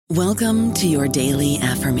Welcome to your daily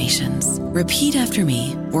affirmations. Repeat after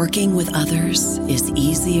me. Working with others is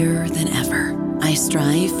easier than ever. I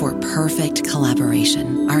strive for perfect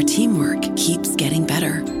collaboration. Our teamwork keeps getting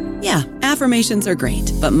better. Yeah, affirmations are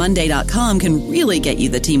great, but Monday.com can really get you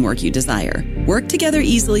the teamwork you desire. Work together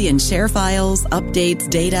easily and share files, updates,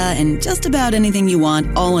 data, and just about anything you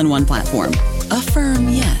want all in one platform. Affirm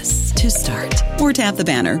yes to start, or tap the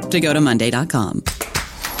banner to go to Monday.com.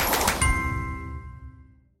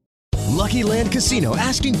 Lucky Land Casino,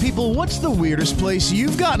 asking people, what's the weirdest place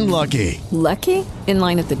you've gotten lucky? Lucky? In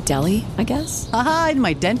line at the deli, I guess? Aha, in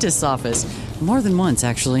my dentist's office. More than once,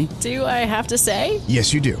 actually. Do I have to say?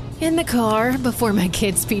 Yes, you do. In the car before my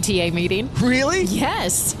kids' PTA meeting. Really?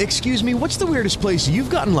 Yes. Excuse me, what's the weirdest place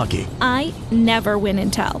you've gotten lucky? I never win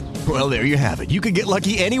and tell. Well, there you have it. You can get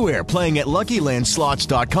lucky anywhere, playing at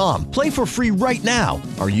LuckyLandSlots.com. Play for free right now.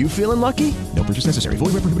 Are you feeling lucky? No purchase necessary.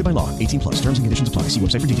 Void where prohibited by law. 18+. Terms and conditions apply. See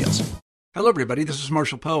website for details. Hello, everybody. This is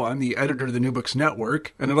Marshall Poe. I'm the editor of the New Books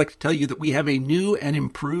Network, and I'd like to tell you that we have a new and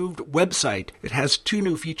improved website. It has 2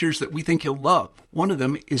 new features that we think you'll love. One of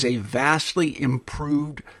them is a vastly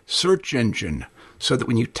improved search engine, so that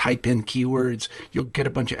when you type in keywords, you'll get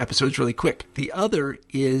a bunch of episodes really quick. The other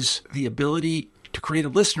is the ability to create a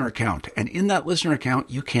listener account. And in that listener account,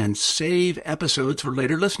 you can save episodes for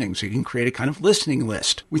later listening. So you can create a kind of listening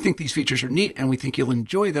list. We think these features are neat, and we think you'll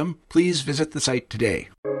enjoy them. Please visit the site today.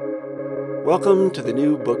 Welcome to the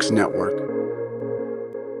New Books Network.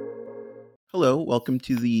 Hello, welcome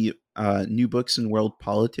to the New Books and World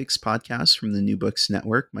Politics podcast from the New Books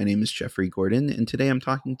Network. My name is Jeffrey Gordon, and today I'm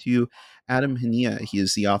talking to Adam Hania. He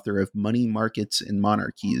is the author of Money, Markets, and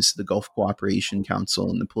Monarchies, the Gulf Cooperation Council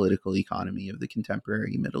and the Political Economy of the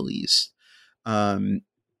Contemporary Middle East. When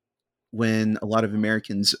a lot of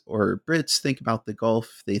Americans or Brits think about the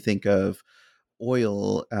Gulf, they think of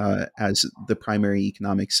oil as the primary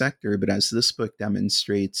economic sector, but as this book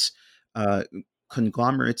demonstrates,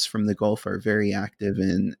 conglomerates from the Gulf are very active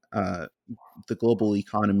in the global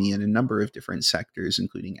economy in a number of different sectors,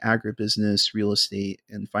 including agribusiness, real estate,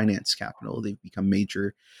 and finance capital. They've become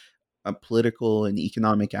major political and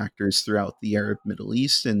economic actors throughout the Arab Middle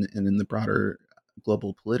East and in the broader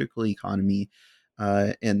global political economy.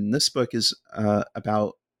 And this book is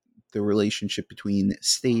about the relationship between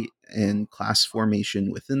state and class formation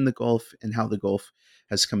within the Gulf and how the Gulf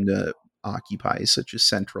has come to occupy such a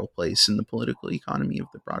central place in the political economy of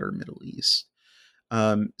the broader Middle East.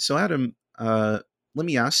 So Adam, let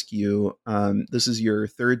me ask you, this is your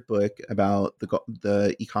third book about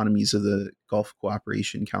the economies of the Gulf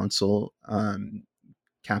Cooperation Council,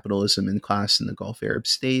 capitalism and class in the Gulf Arab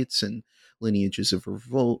states, and lineages of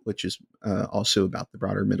revolt, which is also about the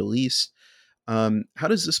broader Middle East. How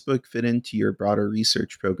does this book fit into your broader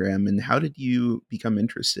research program, and how did you become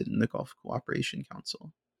interested in the Gulf Cooperation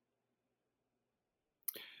Council?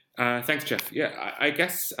 Thanks, Jeff. Yeah, I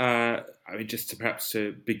guess, just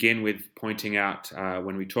to begin with pointing out,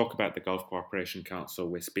 when we talk about the Gulf Cooperation Council,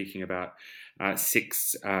 we're speaking about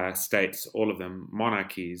 6 states, all of them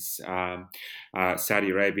monarchies, Saudi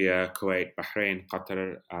Arabia, Kuwait, Bahrain,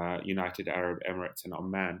 Qatar, United Arab Emirates, and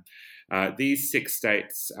Oman. These 6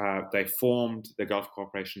 states, they formed the Gulf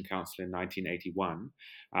Cooperation Council in 1981,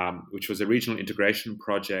 which was a regional integration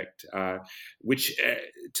project, which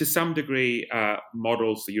to some degree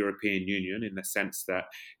models the European Union in the sense that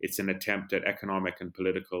it's an attempt at economic and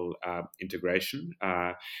political integration.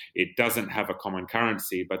 It doesn't have a common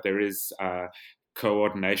currency, but there is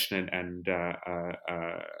coordination and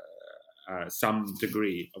some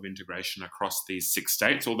degree of integration across these 6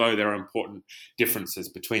 states, although there are important differences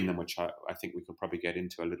between them, which I think we could probably get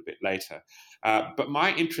into a little bit later. But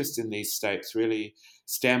my interest in these states really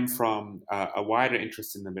stem from a wider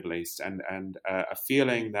interest in the Middle East and a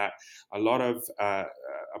feeling that a lot of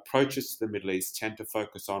approaches to the Middle East tend to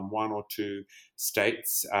focus on 1 or 2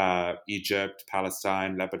 states, Egypt,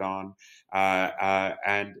 Palestine, Lebanon,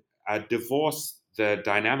 and divorce the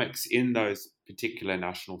dynamics in those particular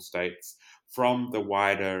national states from the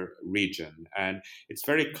wider region. And it's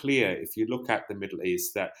very clear, if you look at the Middle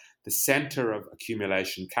East, that the center of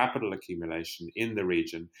accumulation, capital accumulation in the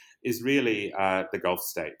region is really the Gulf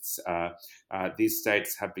states. These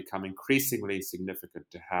states have become increasingly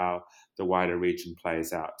significant to how the wider region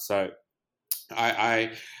plays out. So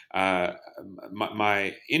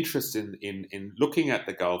my interest in looking at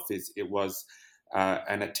the Gulf was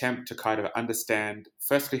an attempt to kind of understand,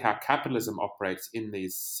 firstly, how capitalism operates in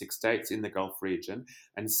these 6 states in the Gulf region,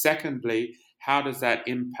 and secondly, how does that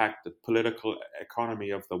impact the political economy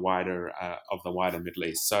of the wider Middle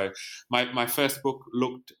East? So, my first book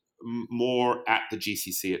looked more at the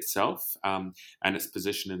GCC itself and its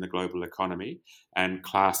position in the global economy and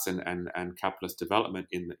class and capitalist development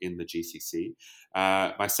in the GCC.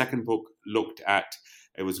 My second book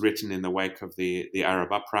it was written in the wake of the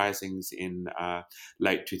Arab uprisings in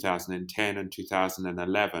late 2010 and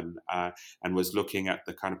 2011, and was looking at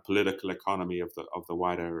the kind of political economy of the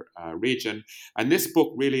wider region. And this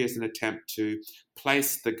book really is an attempt to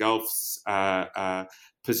place the Gulf's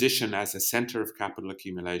position as a center of capital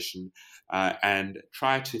accumulation and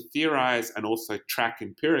try to theorize and also track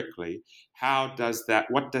empirically what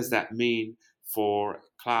does that mean for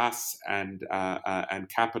class and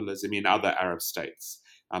capitalism in other Arab states.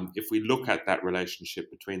 If we look at that relationship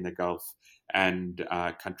between the Gulf and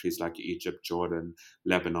countries like Egypt, Jordan,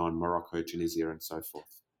 Lebanon, Morocco, Tunisia, and so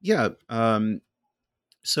forth. Yeah.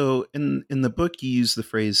 So in the book, you use the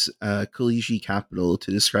phrase Khaliji capital to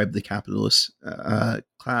describe the capitalist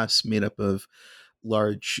class made up of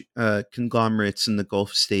large conglomerates in the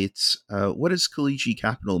Gulf states. What does Khaliji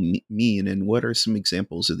capital mean, and what are some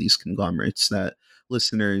examples of these conglomerates that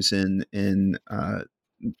listeners in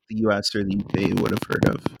the US or the UK would have heard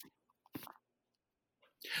of?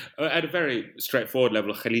 At a very straightforward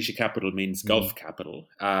level, Khaliji capital means Gulf capital.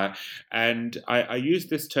 And I use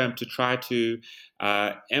this term to try to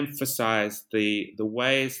emphasize the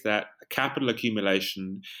ways that capital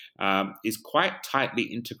accumulation is quite tightly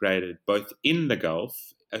integrated both in the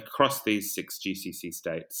Gulf across these 6 GCC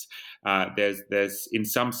states. There's in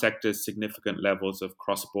some sectors significant levels of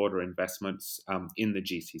cross-border investments in the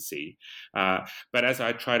GCC, but as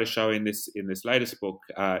I try to show in this latest book,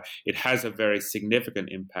 it has a very significant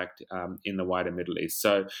impact in the wider Middle East.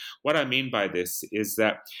 So what I mean by this is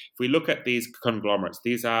that if we look at these conglomerates,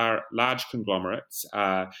 these are large conglomerates.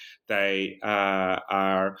 They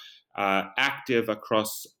are active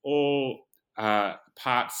across all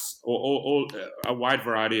parts or all a wide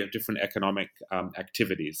variety of different economic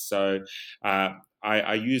activities. So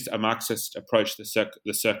I use a Marxist approach,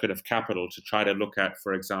 the circuit of capital, to try to look at,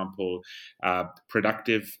 for example,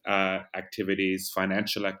 productive activities,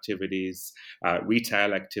 financial activities,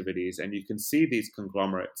 retail activities, and you can see these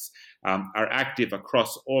conglomerates are active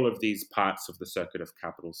across all of these parts of the circuit of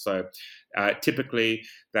capital. So typically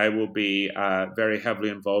they will be very heavily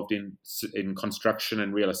involved in construction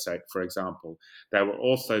and real estate, for example. They will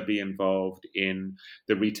also be involved in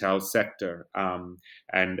the retail sector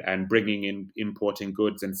and bringing in, importing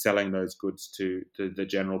goods and selling those goods to the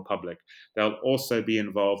general public. They'll also be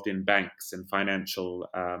involved in banks and financial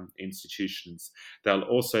institutions. They'll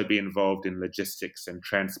also be involved in logistics and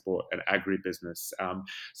transport and agribusiness.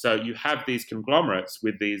 So you have these conglomerates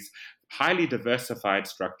with these highly diversified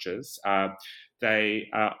structures. They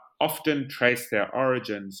often trace their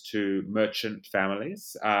origins to merchant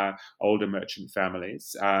families, older merchant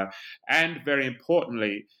families, and very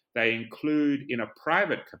importantly, they include in a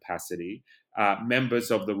private capacity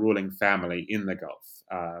members of the ruling family in the Gulf.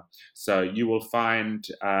 So you will find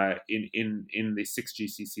in the 6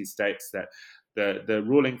 GCC states that the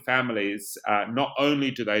ruling families, not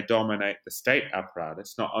only do they dominate the state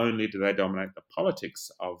apparatus, not only do they dominate the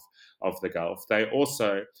politics of the Gulf, they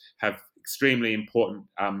also have extremely important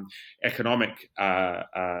economic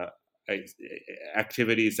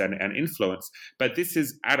activities and influence, but this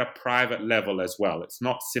is at a private level as well. It's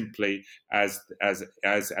not simply as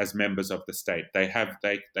members of the state. They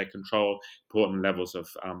control important levels of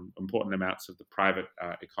important amounts of the private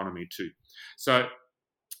economy too. So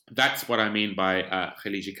that's what I mean by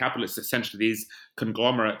Khaliji capitalists. Essentially, these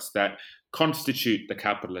conglomerates that constitute the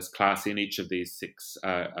capitalist class in each of these 6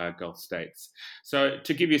 Gulf states. So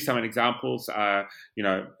to give you some examples,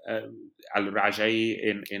 Al-Rajai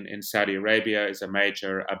in Saudi Arabia is a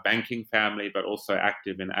major banking family, but also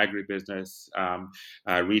active in agribusiness,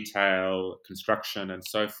 retail, construction, and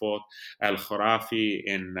so forth. Al-Khurafi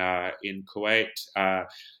in Kuwait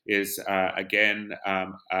is again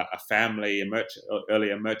a family,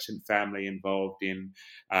 earlier merchant family involved in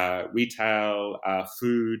retail,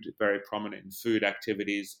 food, very prominent in food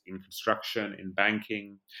activities, in construction, in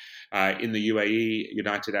banking. In the UAE,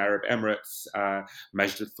 United Arab Emirates,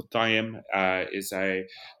 Majd al-Futtaim is a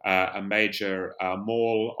major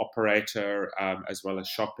mall operator, as well as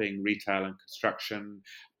shopping, retail, and construction,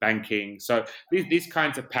 banking. So these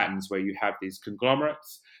kinds of patterns where you have these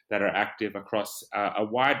conglomerates that are active across a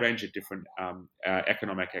wide range of different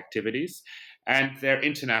economic activities, and they're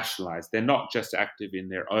internationalized. They're not just active in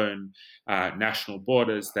their own national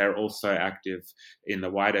borders, they're also active in the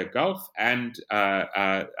wider Gulf and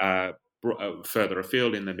further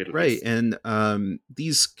afield in the Middle Right. East. And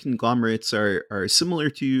these conglomerates are similar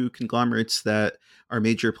to conglomerates that are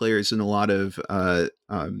major players in a lot of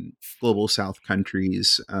global South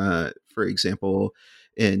countries. For example,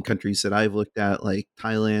 in countries that I've looked at, like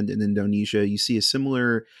Thailand and Indonesia, you see a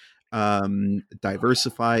similar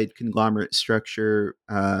diversified conglomerate structure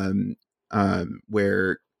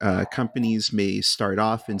where companies may start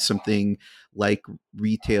off in something like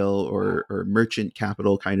retail or merchant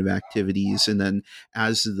capital kind of activities, and then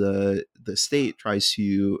as the state tries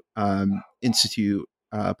to institute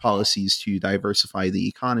policies to diversify the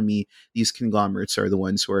economy, these conglomerates are the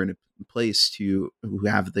ones who are in a place who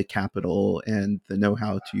have the capital and the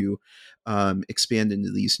know-how to expand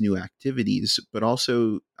into these new activities. But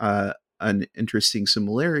also an interesting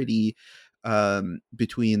similarity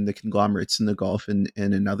between the conglomerates in the Gulf and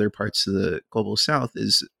in other parts of the global South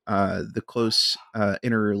is the close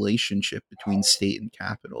interrelationship between state and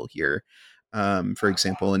capital here. For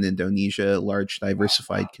example, in Indonesia, large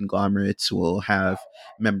diversified conglomerates will have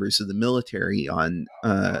members of the military on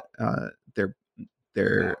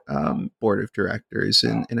their board of directors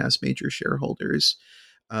and as major shareholders.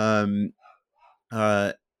 Um,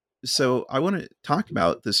 uh, so I want to talk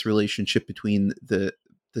about this relationship between the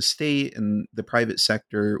state and the private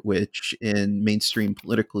sector, which in mainstream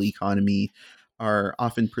political economy are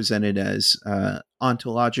often presented as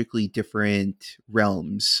ontologically different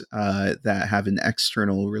realms that have an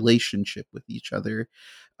external relationship with each other.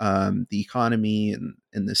 The economy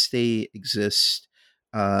and the state exist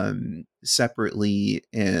separately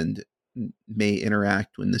and may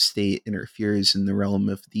interact when the state interferes in the realm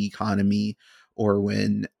of the economy, or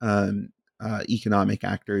when economic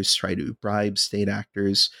actors try to bribe state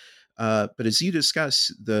actors. But as you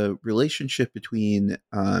discuss, the relationship between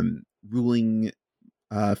ruling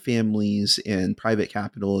families and private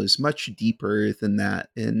capital is much deeper than that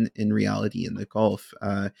in reality in the Gulf.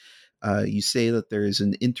 You say that there is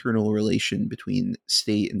an internal relation between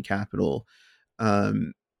state and capital.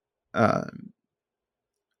 Um, um,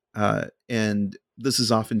 and this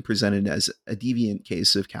is often presented as a deviant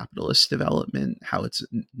case of capitalist development,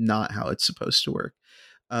 not how it's supposed to work.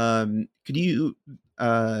 Could you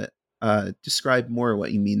describe more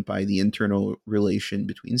what you mean by the internal relation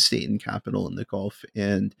between state and capital in the Gulf,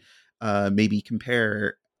 and maybe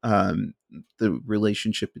compare the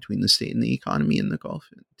relationship between the state and the economy in the Gulf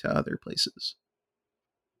to other places?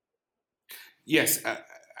 Yes,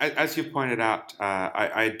 as you pointed out,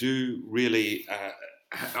 I do really.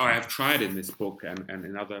 I have tried in this book and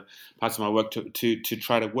in other parts of my work to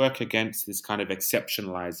try to work against this kind of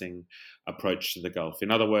exceptionalizing approach to the Gulf.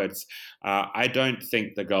 In other words, I don't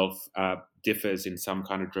think the Gulf differs in some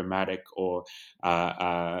kind of dramatic or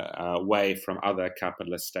way from other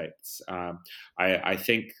capitalist states. I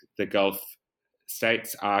think the Gulf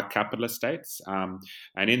states are capitalist states,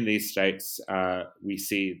 and in these states we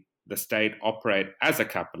see the state operate as a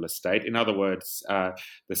capitalist state. In other words,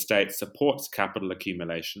 the state supports capital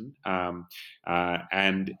accumulation, and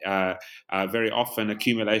very often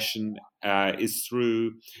accumulation is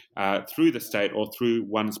through the state or through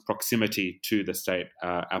one's proximity to the state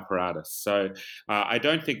apparatus. So I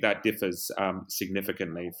don't think that differs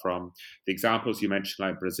significantly from the examples you mentioned,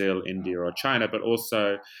 like Brazil, India, or China, but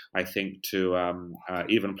also I think to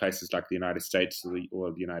even places like the United States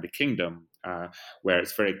or the United Kingdom, where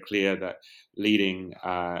it's very clear that leading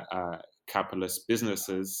capitalist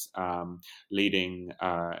businesses, leading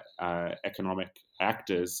economic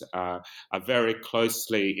actors are very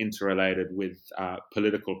closely interrelated with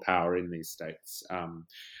political power in these states.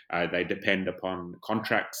 They depend upon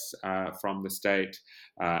contracts from the state,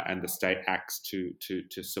 and the state acts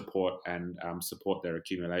to support and support their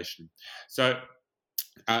accumulation. So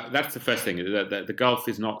that's the first thing. The Gulf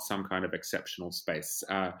is not some kind of exceptional space.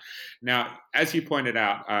 Now, as you pointed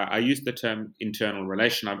out, I used the term internal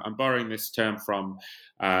relation. I'm borrowing this term from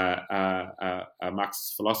a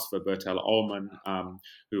Marxist philosopher, Bertel Ollman,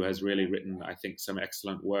 who has really written, I think, some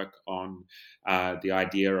excellent work on the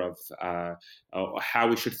idea of how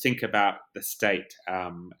we should think about the state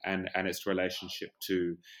and its relationship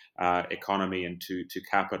to economy and to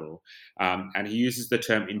capital. And he uses the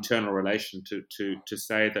term internal relation to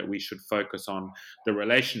say that we should focus on the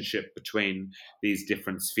relationship between these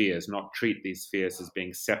different spheres, not treat these spheres as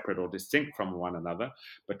being separate or distinct from one another,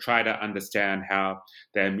 but try to understand how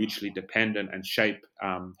they're mutually dependent and shape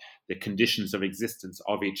the conditions of existence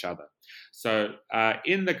of each other. So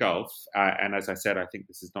in the Gulf, and as I said, I think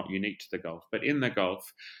this is not unique to the Gulf, but in the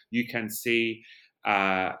Gulf, you can see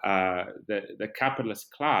the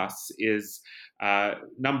capitalist class is,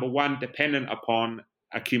 number one, dependent upon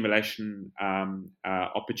accumulation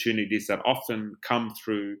opportunities that often come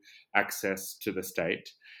through access to the state,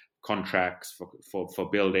 contracts for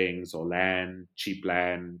buildings or land, cheap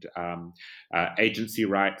land, agency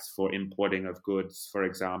rights for importing of goods, for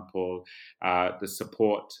example, the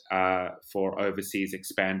support for overseas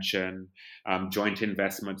expansion, joint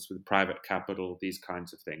investments with private capital, these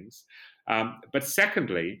kinds of things. But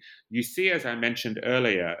secondly, you see, as I mentioned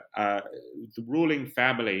earlier, the ruling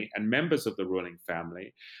family and members of the ruling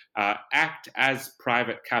family act as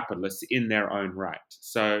private capitalists in their own right.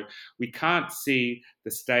 So we can't see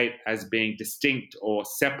the state as being distinct or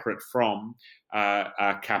separate from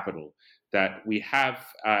capital. That we have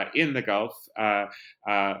in the Gulf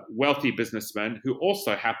wealthy businessmen who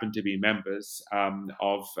also happen to be members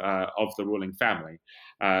of the ruling family.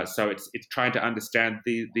 So it's trying to understand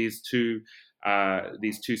these two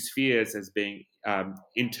spheres as being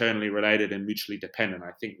internally related and mutually dependent.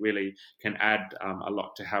 I think really can add a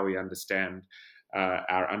lot to how we understand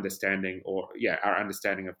our understanding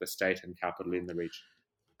of the state and capital in the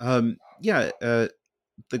region.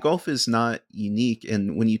 The Gulf is not unique.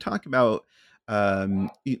 And when you talk about,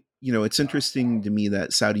 it's interesting to me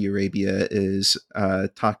that Saudi Arabia is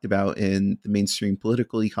talked about in the mainstream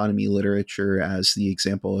political economy literature as the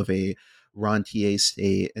example of a rentier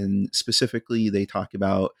state. And specifically, they talk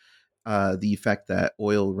about the effect that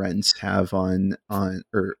oil rents have on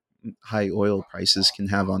or high oil prices can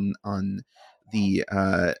have on the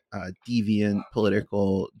deviant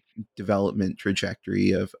political development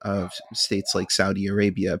trajectory of states like Saudi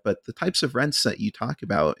Arabia. But the types of rents that you talk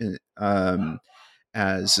about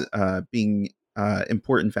as being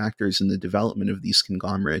important factors in the development of these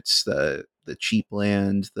conglomerates, the cheap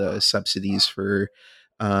land, the subsidies for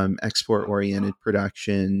export-oriented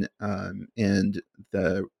production, and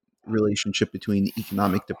the relationship between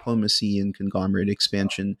economic diplomacy and conglomerate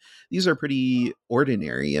expansion. These are pretty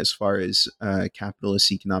ordinary as far as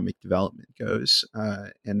capitalist economic development goes,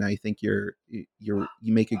 and I think you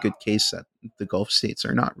make a good case that the Gulf states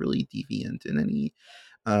are not really deviant in any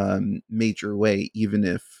major way, even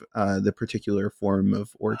if the particular form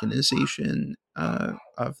of organization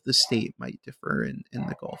of the state might differ in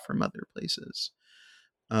the Gulf from other places.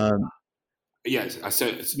 Yes,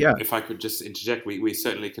 if I could just interject, we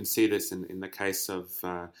certainly can see this in the case of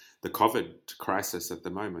the COVID crisis at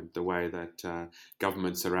the moment, the way that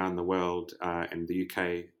governments around the world, and the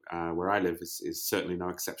UK, where I live, is certainly no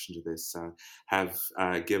exception to this, have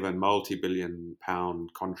given multi-billion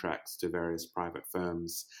pound contracts to various private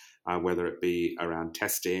firms, whether it be around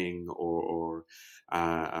testing or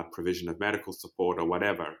a provision of medical support or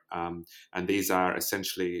whatever. And these are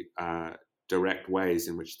essentially direct ways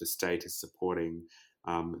in which the state is supporting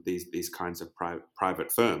these kinds of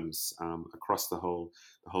private firms across the whole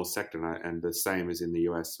sector, and the same is in the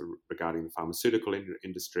US regarding the pharmaceutical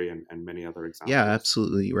industry and many other examples. Yeah,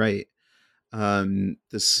 absolutely right.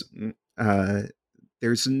 There's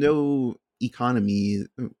no economy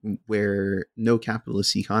no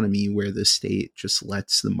capitalist economy where the state just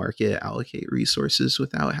lets the market allocate resources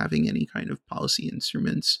without having any kind of policy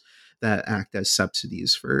instruments that act as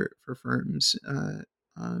subsidies for firms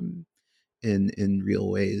in real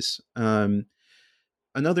ways.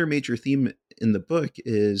 Another major theme in the book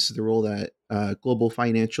is the role that global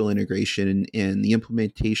financial integration and the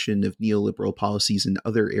implementation of neoliberal policies in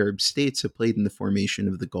other Arab states have played in the formation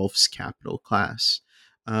of the Gulf's capital class.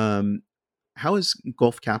 How has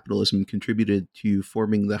Gulf capitalism contributed to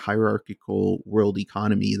forming the hierarchical world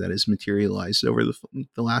economy that has materialized over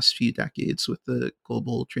the last few decades with the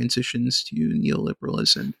global transitions to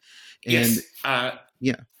neoliberalism? And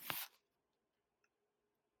yes.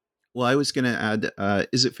 Well, I was going to add,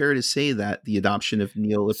 is it fair to say that the adoption of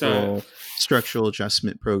neoliberal structural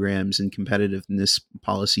adjustment programs and competitiveness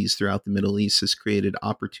policies throughout the Middle East has created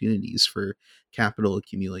opportunities for capital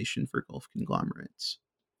accumulation for Gulf conglomerates?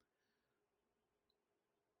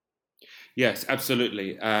 Yes,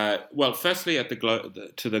 absolutely. Well, firstly,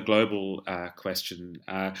 to the global question,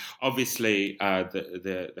 obviously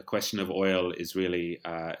the question of oil is really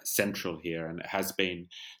central here, and it has been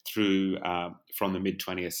through from the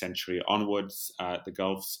mid-20th century onwards. The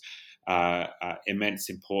Gulf's immense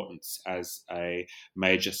importance as a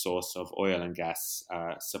major source of oil and gas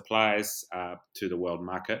supplies to the world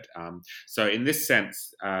market. So in this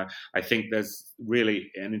sense, I think there's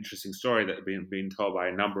really an interesting story that has been told by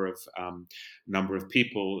a number of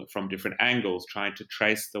people from different angles, trying to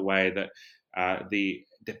trace the way that the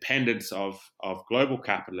dependence of global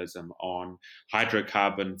capitalism on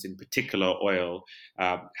hydrocarbons, in particular oil,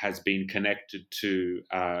 has been connected to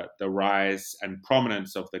the rise and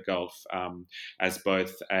prominence of the Gulf as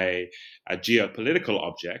both a geopolitical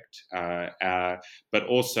object, but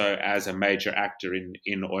also as a major actor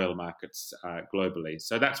in oil markets globally.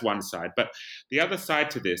 So that's one side. But the other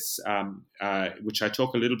side to this, which I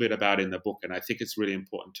talk a little bit about in the book, and I think it's really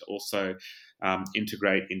important to also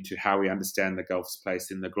integrate into how we understand the Gulf's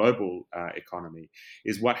place in the global economy,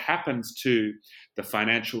 is what happens to the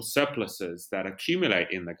financial surpluses that accumulate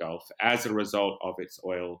in the Gulf as a result of its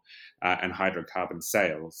oil and hydrocarbon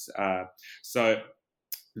sales. So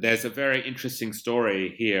there's a very interesting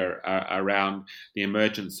story here around the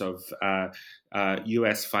emergence of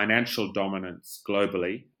US financial dominance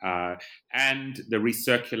globally and the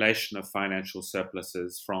recirculation of financial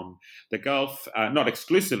surpluses from the Gulf, not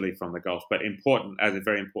exclusively from the Gulf, but as a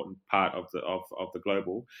very important part of the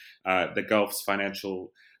global, the Gulf's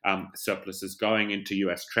financial surpluses going into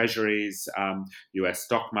US treasuries, US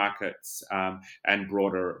stock markets, and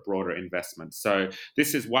broader investments. So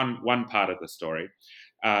this is one part of the story.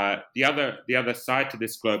 The other side to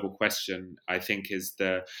this global question, I think, is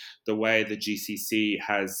the way the GCC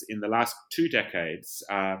has, in the last 2 decades,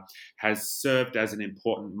 has served as an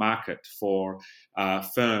important market for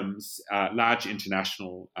firms, large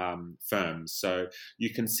international firms. So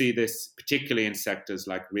you can see this particularly in sectors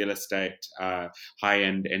like real estate,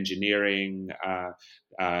 high-end engineering,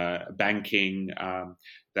 banking,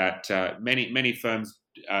 that many firms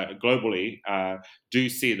globally do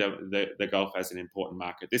see the Gulf as an important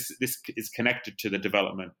market. This is connected to the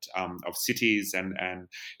development of cities and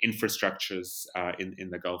infrastructures in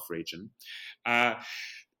the Gulf region.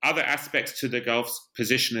 Other aspects to the Gulf's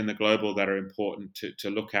position in the global that are important to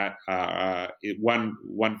look at,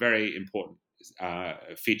 one very important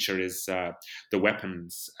feature is the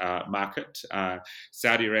weapons market.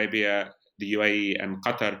 Saudi Arabia, the UAE and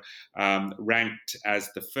Qatar ranked as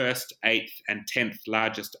the first, 8th and 10th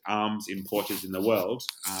largest arms importers in the world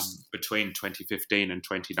between 2015 and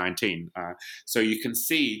 2019. So you can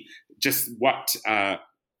see just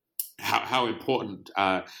how important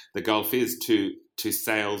the Gulf is to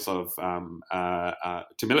sales of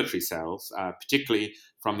to military sales, particularly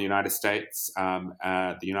from the United States,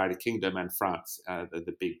 the United Kingdom, and France,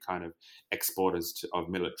 the big kind of exporters of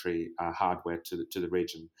military hardware to the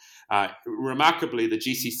region. Remarkably, the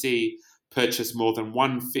GCC purchased more than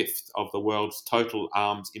 1/5 of the world's total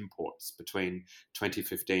arms imports between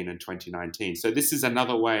 2015 and 2019. So this is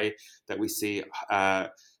another way that we see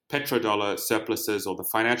petrodollar surpluses, or the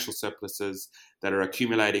financial surpluses that are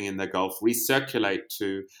accumulating in the Gulf, recirculate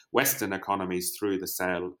to Western economies through the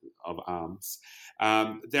sale of arms.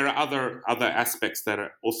 There are other aspects that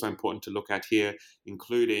are also important to look at here,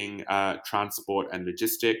 including transport and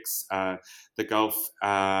logistics. The Gulf,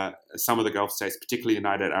 some of the Gulf states, particularly the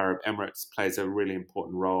United Arab Emirates, plays a really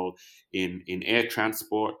important role in air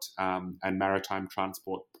transport and maritime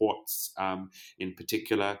transport, ports in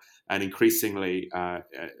particular, and increasingly,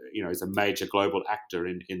 is a major global actor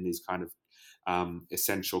in these kind of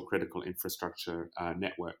essential critical infrastructure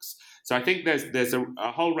networks. So I think there's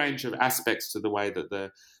a whole range of aspects to the way that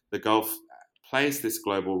the Gulf plays this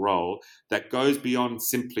global role that goes beyond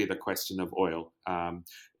simply the question of oil.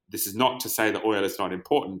 This is not to say that oil is not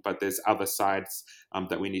important, but there's other sides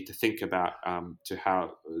that we need to think about to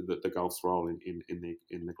how the Gulf's role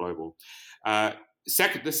in the global.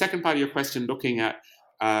 The second part of your question, looking at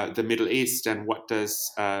the Middle East and what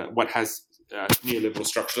has neoliberal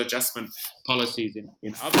structural adjustment policies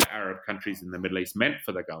in other Arab countries in the Middle East meant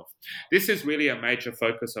for the Gulf. This is really a major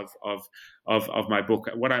focus of my book.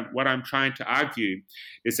 What I'm trying to argue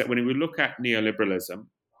is that when we look at neoliberalism,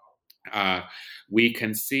 we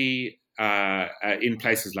can see in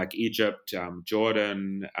places like Egypt,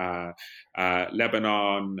 Jordan,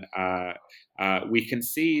 Lebanon, we can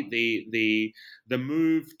see the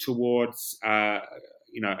move towards a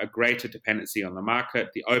greater dependency on the market,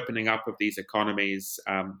 the opening up of these economies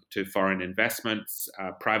to foreign investments,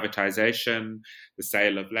 privatization, the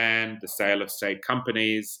sale of land, the sale of state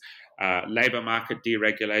companies, labor market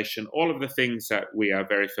deregulation, all of the things that we are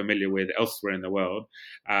very familiar with elsewhere in the world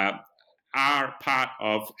are part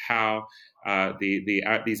of how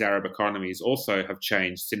these Arab economies also have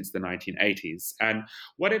changed since the 1980s. And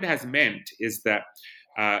what it has meant is that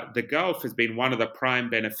the Gulf has been one of the prime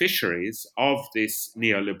beneficiaries of this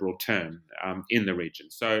neoliberal turn in the region.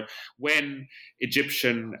 So when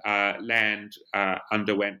Egyptian land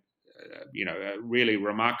underwent a really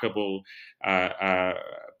remarkable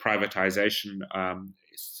privatization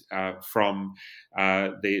from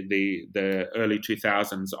the early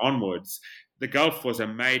 2000s onwards, the Gulf was a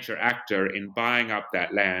major actor in buying up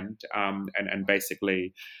that land and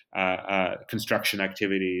basically construction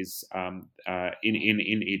activities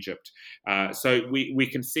in Egypt. So we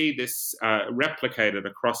can see this replicated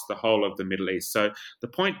across the whole of the Middle East. So the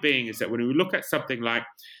point being is that when we look at something like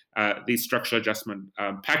these structural adjustment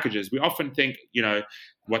packages, we often think,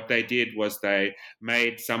 what they did was they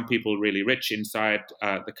made some people really rich inside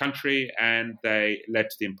the country, and they led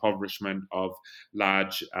to the impoverishment of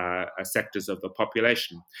large sectors of the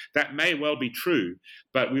population. That may well be true,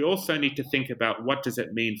 but we also need to think about what does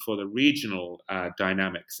it mean for the regional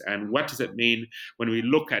dynamics, and what does it mean when we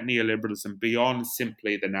look at neoliberalism beyond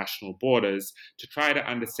simply the national borders, to try to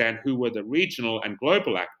understand who were the regional and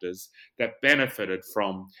global actors that benefited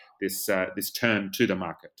from this turn to the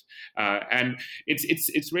market. And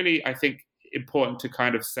it's really, I think, important to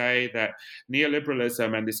kind of say that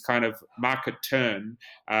neoliberalism and this kind of market turn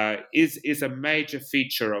is a major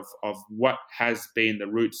feature of what has been the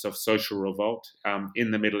roots of social revolt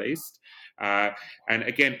in the Middle East. And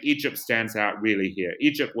again, Egypt stands out really here.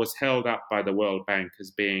 Egypt was held up by the World Bank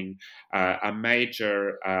as being a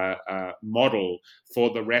major model for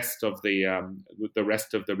the rest of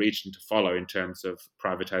the region to follow in terms of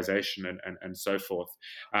privatization and so forth.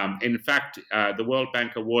 In fact, the World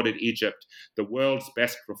Bank awarded Egypt the world's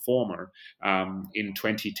best reformer in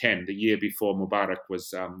 2010, the year before Mubarak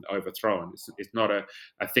was overthrown. It's not a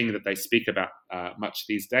thing that they speak about much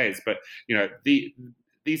these days, but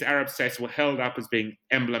these Arab states were held up as being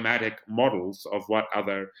emblematic models of what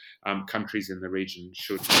other countries in the region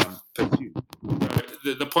should pursue.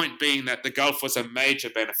 So the point being that the Gulf was a major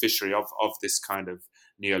beneficiary of this kind of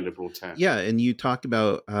neoliberal turn. Yeah, and you talk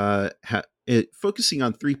about focusing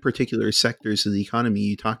on three particular sectors of the economy.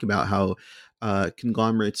 You talk about how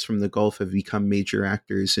conglomerates from the Gulf have become major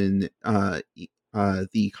actors in the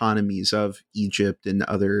economies of Egypt and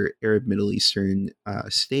other Arab Middle Eastern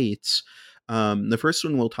states. The first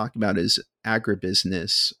one we'll talk about is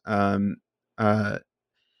agribusiness.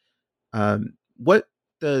 What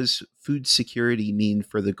does food security mean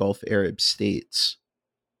for the Gulf Arab states?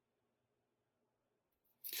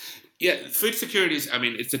 Yeah, food security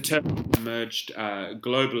it's a term that emerged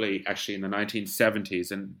globally actually in the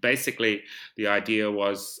 1970s. And basically the idea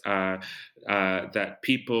was that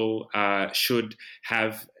people should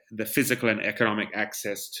have the physical and economic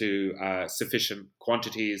access to sufficient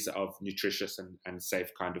quantities of nutritious and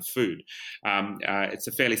safe kind of food. It's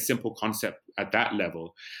a fairly simple concept at that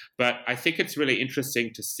level. But I think it's really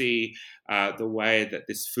interesting to see the way that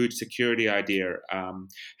this food security idea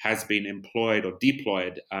has been employed or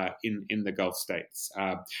deployed in the Gulf states,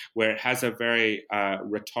 where it has a very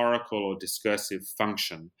rhetorical or discursive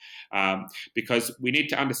function. Because we need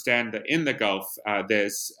to understand that in the Gulf,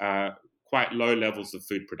 there's quite low levels of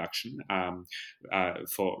food production.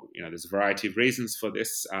 There's a variety of reasons for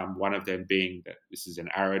this. One of them being that this is an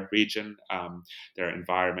arid region. There are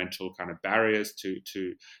environmental kind of barriers to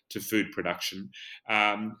food production,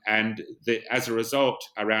 as a result,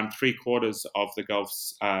 around 3/4 of the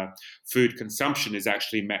Gulf's food consumption is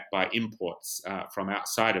actually met by imports from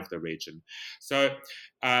outside of the region. So.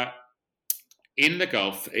 In the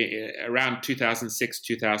Gulf, around 2006,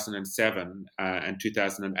 2007, and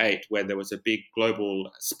 2008, where there was a big global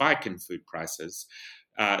spike in food prices,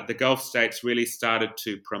 the Gulf states really started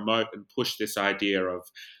to promote and push this idea of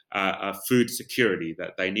food security,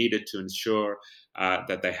 that they needed to ensure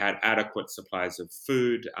that they had adequate supplies of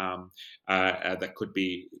food that could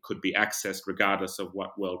be accessed regardless of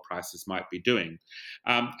what world prices might be doing.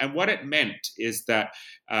 And what it meant is that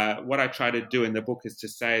what I try to do in the book is to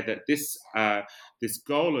say that this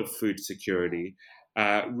goal of food security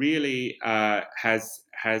really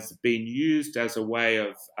has been used as a way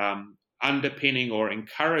of underpinning or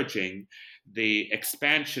encouraging the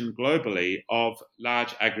expansion globally of large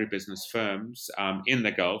agribusiness firms in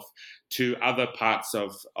the Gulf to other parts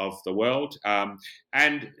of the world,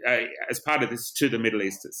 and as part of this, to the Middle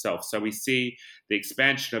East itself. So we see the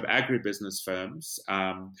expansion of agribusiness firms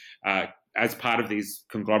as part of these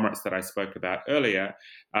conglomerates that I spoke about earlier,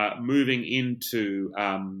 moving into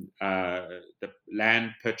the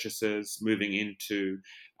land purchases, moving into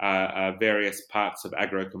various parts of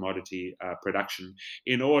agro-commodity production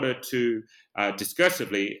in order to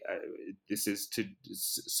discursively, this is to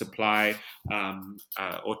supply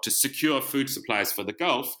or to secure food supplies for the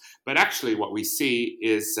Gulf. But actually what we see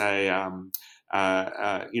is the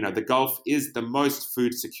Gulf is the most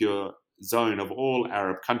food secure zone of all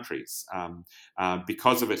Arab countries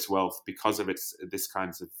because of its wealth, because of this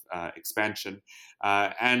kinds of expansion.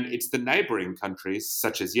 And it's the neighboring countries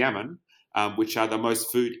such as Yemen which are the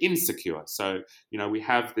most food insecure. So, we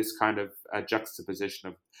have this kind of juxtaposition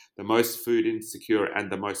of the most food insecure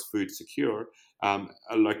and the most food secure are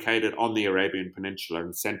located on the Arabian Peninsula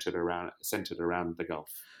and centered around the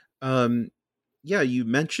Gulf. Yeah, you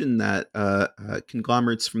mentioned that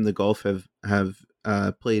conglomerates from the Gulf have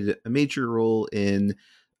played a major role in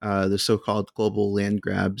the so-called global land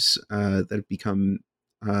grabs that have become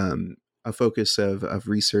a focus of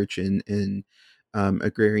research in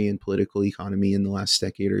agrarian political economy in the last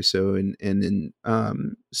decade or so, and in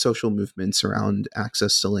social movements around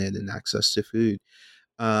access to land and access to food.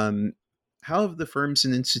 Um, how have the firms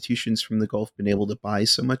and institutions from the Gulf been able to buy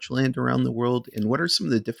so much land around the world? And what are some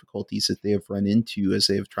of the difficulties that they have run into as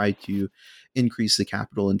they have tried to increase the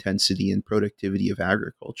capital intensity and productivity of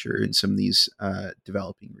agriculture in some of these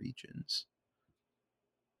developing regions?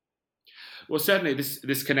 Well, certainly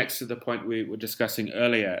this connects to the point we were discussing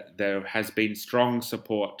earlier. There has been strong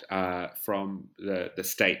support from the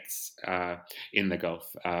states in the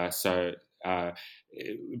Gulf.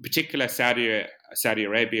 In particular, Saudi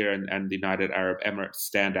Arabia and the United Arab Emirates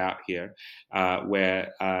stand out here,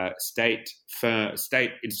 where state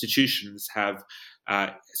institutions have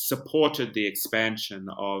supported the expansion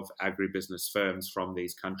of agribusiness firms from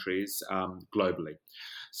these countries globally.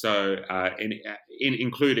 So,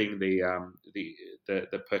 including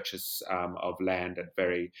the purchase of land at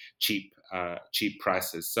very cheap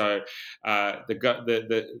prices. So,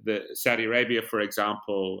 the Saudi Arabia, for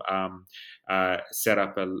example, set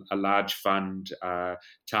up a large fund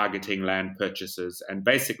targeting land purchases, and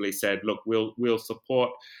basically said, "Look, we'll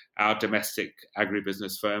support our domestic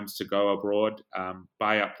agribusiness firms to go abroad,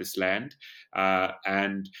 buy up this land,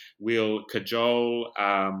 and we'll cajole,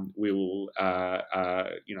 we will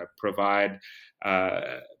provide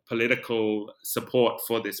political support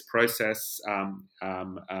for this process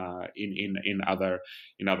in other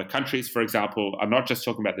countries." For example, I'm not just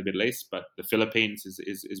talking about the Middle East, but the Philippines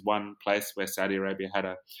is one place where Saudi Arabia had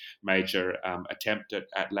a major attempt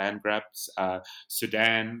at land grabs.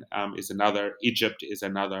 Sudan is another. Egypt is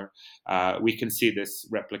another. We can see this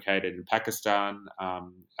replicated in Pakistan,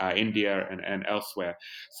 India, and elsewhere.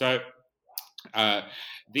 So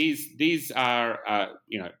these are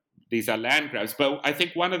these are land grabs. But I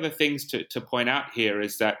think one of the things to point out here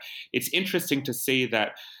is that it's interesting to see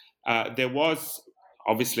that there was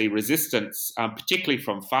obviously resistance, particularly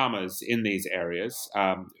from farmers in these areas,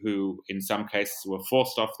 who in some cases were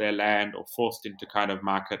forced off their land or forced into kind of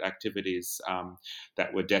market activities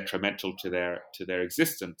that were detrimental to their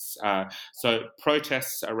existence. So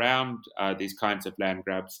protests around these kinds of land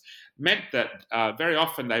grabs meant that very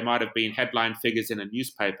often they might have been headline figures in a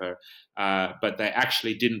newspaper, but they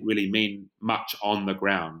actually didn't really mean much on the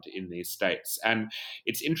ground in these states. And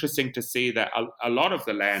it's interesting to see that a lot of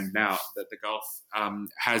the land now that the Gulf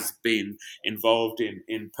has been involved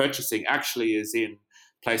in purchasing actually is in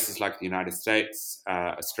places like the United States,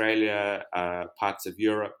 Australia, parts of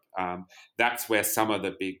Europe. That's where some of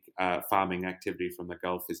the big farming activity from the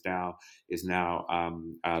Gulf is now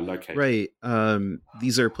located. Right.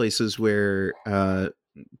 These are places where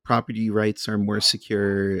property rights are more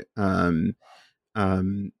secure.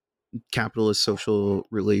 Capitalist social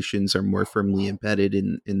relations are more firmly embedded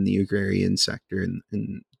in the agrarian sector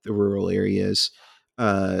in the rural areas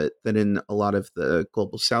than in a lot of the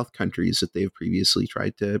global South countries that they've previously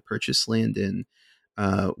tried to purchase land in,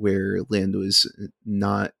 where land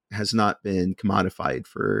has not been commodified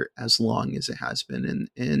for as long as it has been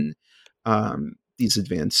in these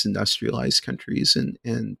advanced industrialized countries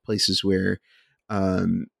and places where a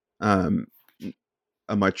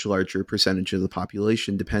much larger percentage of the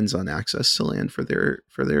population depends on access to land for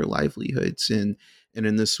their livelihoods. And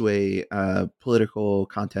in this way, political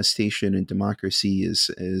contestation and democracy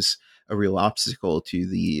is a real obstacle to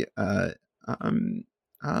the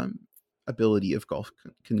ability of Gulf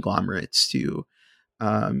conglomerates to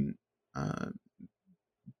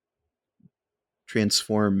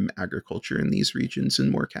transform agriculture in these regions in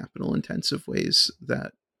more capital intensive ways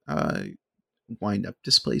that wind up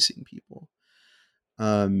displacing people.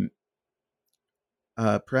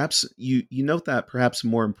 Perhaps you note that perhaps a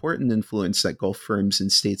more important influence that Gulf firms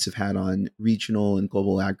and states have had on regional and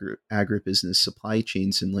global agribusiness supply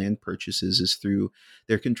chains and land purchases is through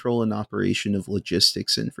their control and operation of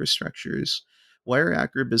logistics infrastructures. Why are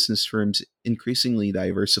agribusiness firms increasingly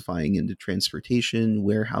diversifying into transportation,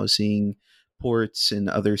 warehousing, ports, and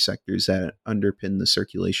other sectors that underpin the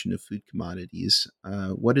circulation of food commodities?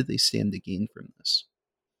 What do they stand to gain from this?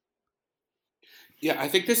 Yeah, I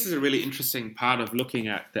think this is a really interesting part of looking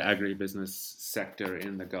at the agribusiness sector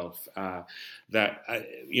in the Gulf. A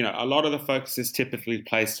lot of the focus is typically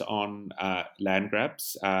placed on land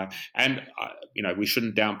grabs, and we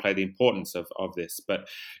shouldn't downplay the importance of this. But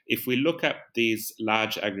if we look at these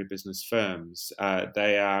large agribusiness firms,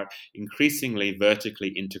 they are increasingly vertically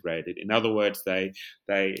integrated. In other words, they're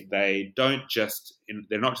not just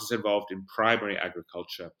involved in primary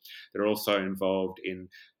agriculture; they're also involved in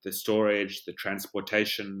the storage, the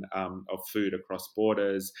transportation of food across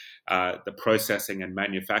borders, the processing and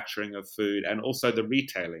manufacturing of food, and also the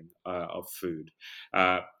retailing of food.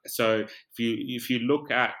 So if you look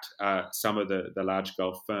at some of the large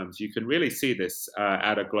Gulf firms, you can really see this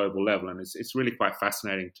at a global level, and it's really quite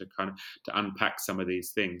fascinating to unpack some of these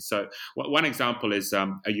things. So one example is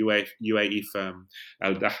a UAE firm,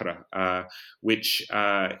 Al Dahra, which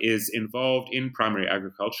is involved in primary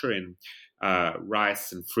agriculture in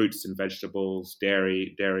rice and fruits and vegetables,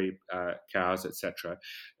 dairy cows, etc.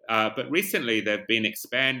 But recently, they've been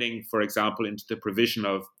expanding, for example, into the provision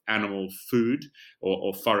of animal food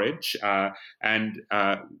or forage, and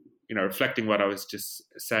reflecting what I was just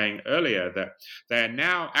saying earlier, that they are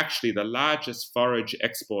now actually the largest forage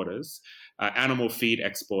exporters, animal feed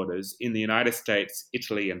exporters in the United States,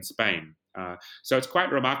 Italy, and Spain. So it's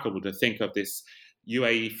quite remarkable to think of this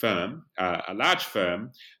UAE firm, a large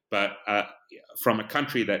firm, but from a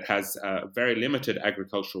country that has a very limited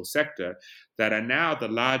agricultural sector, that are now the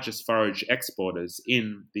largest forage exporters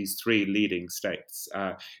in these three leading states.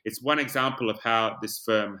 It's one example of how this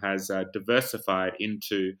firm has diversified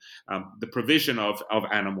into the provision of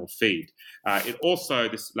animal feed.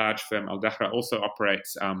 This large firm, Al Dahra, also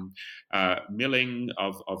operates milling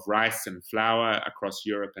of rice and flour across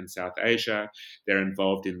Europe and South Asia. They're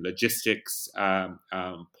involved in logistics,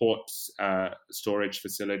 ports, storage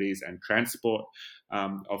facilities, and transport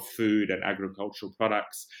of food and agricultural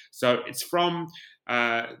products. So it's from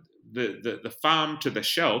the farm to the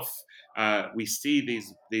shelf. We see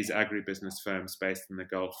these agribusiness firms based in the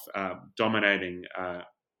Gulf dominating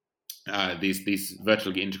these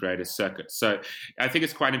vertically integrated circuits. So I think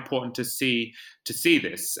it's quite important to see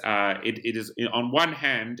this. It is, on one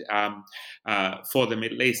hand, for the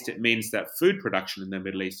Middle East, it means that food production in the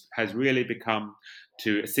Middle East has really become,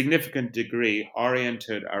 to a significant degree,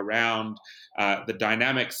 oriented around the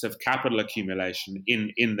dynamics of capital accumulation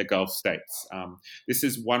in the Gulf states. This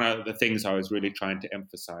is one of the things I was really trying to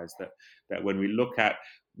emphasize, that when we look at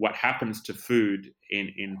what happens to food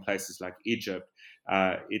in places like Egypt,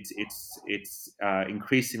 it's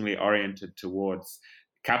increasingly oriented towards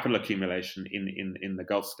capital accumulation in the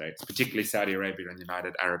Gulf states, particularly Saudi Arabia and the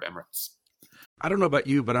United Arab Emirates. I don't know about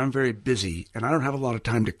you, but I'm very busy and I don't have a lot of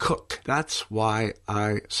time to cook. That's why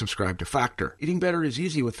I subscribe to Factor. Eating better is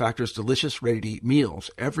easy with Factor's delicious, ready-to-eat meals.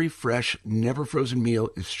 Every fresh, never frozen meal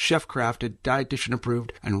is chef-crafted, dietitian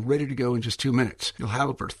approved, and ready to go in just 2 minutes. You'll have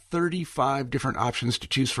over 35 different options to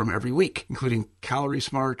choose from every week, including Calorie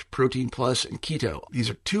Smart, Protein Plus, and Keto. These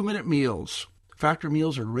are 2-minute meals. Factor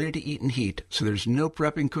meals are ready to eat and heat, so there's no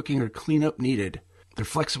prepping, cooking, or cleanup needed. They're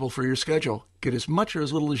flexible for your schedule. Get as much or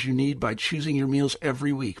as little as you need by choosing your meals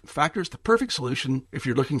every week. Factor's the perfect solution if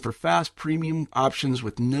you're looking for fast, premium options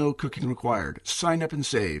with no cooking required. Sign up and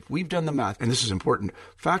save. We've done the math, and this is important.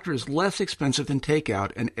 Factor is less expensive than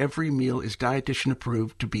takeout, and every meal is dietitian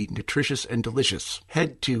approved to be nutritious and delicious.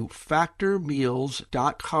 Head to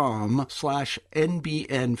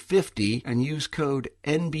factormeals.com/NBN50 and use code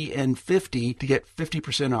NBN50 to get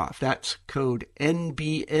 50% off. That's code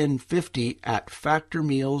NBN50 at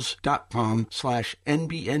factormeals.com/NBN50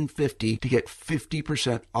 to get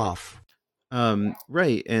 50% off.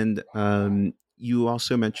 Right. And you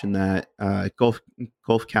also mentioned that Gulf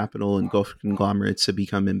capital and Gulf conglomerates have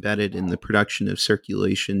become embedded in the production of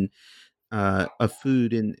circulation of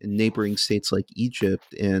food in neighboring states like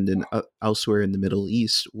Egypt and elsewhere in the Middle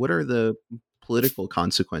East. What are the political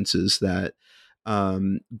consequences that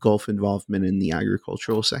Gulf involvement in the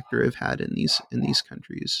agricultural sector have had in these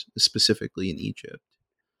countries, specifically in Egypt?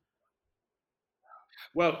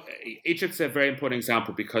 Well, Egypt's a very important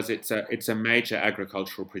example because it's a major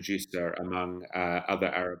agricultural producer among other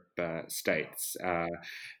Arab states, and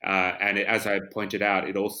as I pointed out,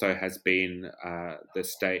 it also has been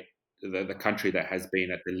the country that has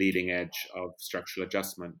been at the leading edge of structural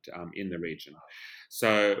adjustment in the region.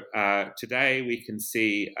 So today we can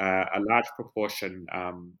see a large proportion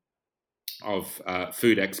of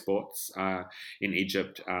food exports in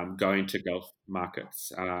Egypt going to Gulf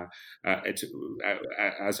markets.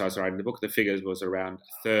 As I was writing the book, the figures was around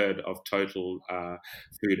a third of total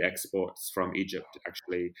food exports from Egypt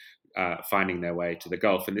actually finding their way to the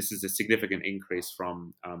Gulf, and this is a significant increase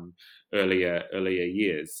from earlier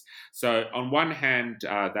years. So on one hand,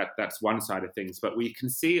 that's one side of things, but we can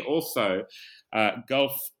see also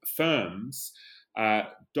Gulf firms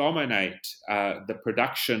dominate the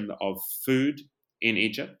production of food in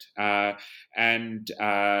Egypt, and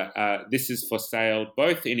this is for sale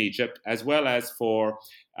both in Egypt as well as for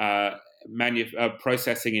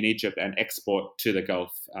processing in Egypt and export to the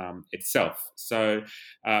Gulf itself. So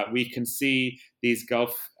we can see these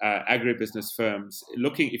Gulf agribusiness firms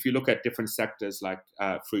if you look at different sectors like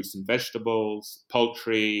fruits and vegetables,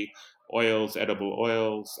 poultry, oils, edible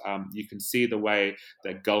oils, you can see the way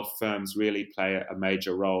that Gulf firms really play a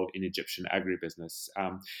major role in Egyptian agribusiness.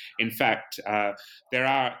 In fact, there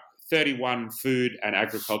are 31 food and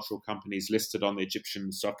agricultural companies listed on the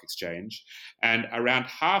Egyptian Stock Exchange, and around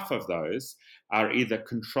half of those are either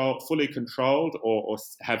fully controlled or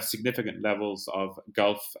have significant levels of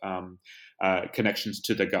Gulf connections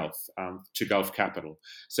to the Gulf, to Gulf capital.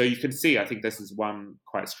 So you can see, I think this is one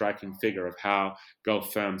quite striking figure of how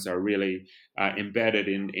Gulf firms are really embedded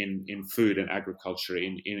in food and agriculture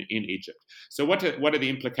in Egypt. So what are the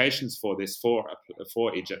implications for this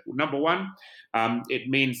for Egypt? Number one, it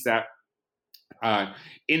means that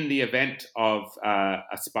in the event of a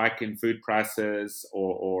spike in food prices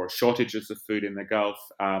or shortages of food in the Gulf,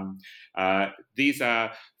 these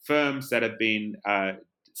are firms that have been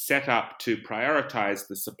set up to prioritize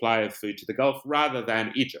the supply of food to the Gulf rather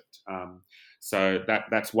than Egypt. So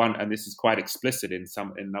that's one, and this is quite explicit in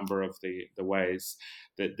a number of the ways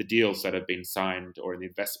that the deals that have been signed or in the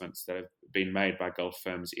investments that have been made by Gulf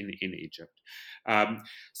firms in Egypt.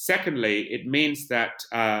 Secondly, it means that,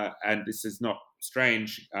 and this is not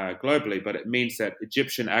strange globally, but it means that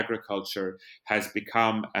Egyptian agriculture has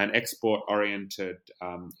become an export-oriented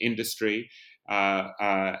industry,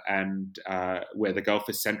 and where the Gulf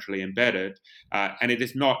is centrally embedded, and it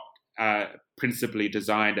is not principally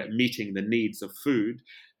designed at meeting the needs of food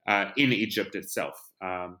in Egypt itself.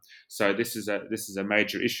 So this is a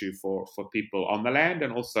major issue for people on the land,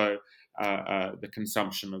 and also the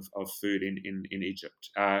consumption of food in Egypt.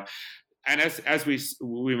 And as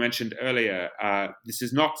we mentioned earlier, this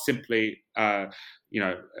is not simply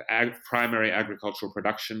primary agricultural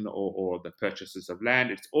production or the purchases of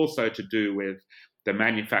land. It's also to do with the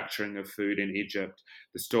manufacturing of food in Egypt,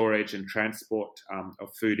 the storage and transport of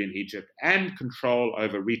food in Egypt, and control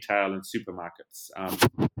over retail and supermarkets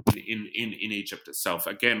in Egypt itself.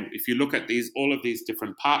 Again, if you look at all of these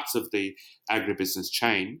different parts of the agribusiness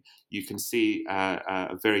chain, you can see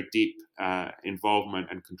a very deep involvement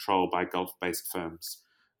and control by Gulf-based firms.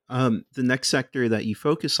 The next sector that you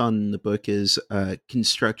focus on in the book is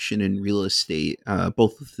construction and real estate,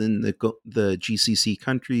 both within the GCC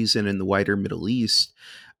countries and in the wider Middle East.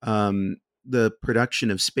 The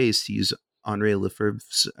production of space, to use Henri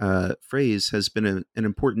Lefebvre's phrase, has been an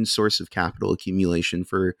important source of capital accumulation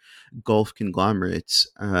for Gulf conglomerates.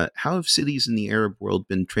 How have cities in the Arab world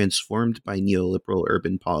been transformed by neoliberal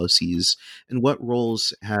urban policies, and what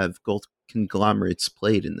roles have Gulf conglomerates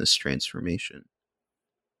played in this transformation?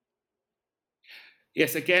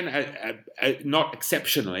 Yes, again, not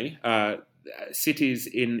exceptionally, cities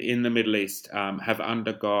in the Middle East have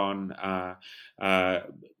undergone,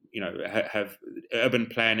 have urban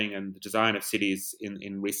planning, and the design of cities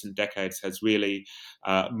in recent decades has really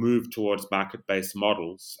moved towards market-based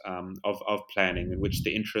models of planning, in which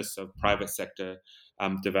the interests of private sector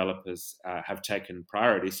developers have taken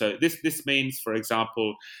priority. So this means, for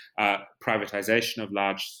example, privatization of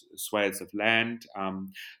large swathes of land,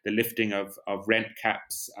 the lifting of rent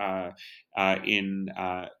caps in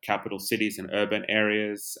capital cities and urban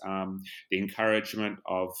areas, the encouragement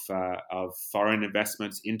of foreign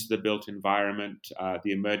investments into the built environment,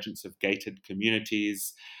 the emergence of gated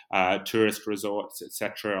communities, tourist resorts,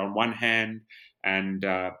 etc. on one hand, and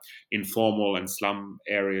informal and slum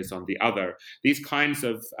areas on the other. These kinds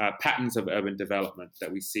of patterns of urban development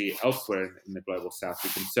that we see elsewhere in the global south, we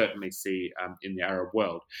can certainly see in the Arab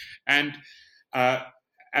world. And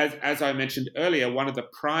as I mentioned earlier, one of the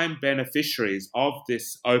prime beneficiaries of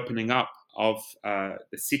this opening up of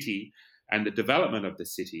the city and the development of the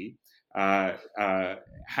city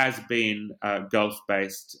has been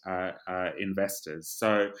Gulf-based investors.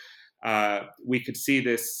 So we could see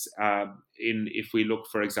this if we look,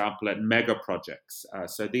 for example, at mega projects.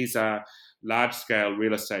 So these are large-scale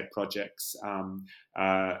real estate projects.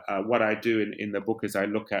 What I do in the book is I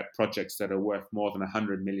look at projects that are worth more than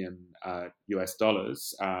 $100 million US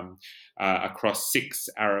dollars across 6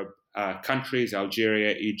 Arab countries: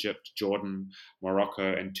 Algeria, Egypt, Jordan,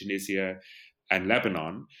 Morocco, and Tunisia. and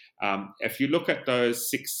Lebanon. If you look at those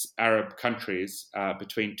 6 Arab countries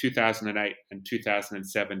between 2008 and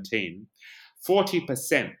 2017,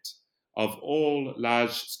 40% of all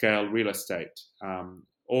large-scale real estate,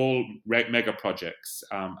 all mega projects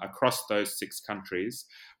across those 6 countries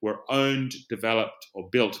were owned, developed, or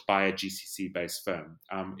built by a GCC-based firm.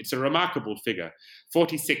 It's a remarkable figure.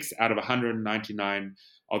 46 out of 199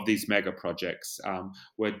 of these mega projects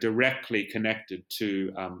were directly connected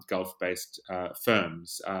to Gulf-based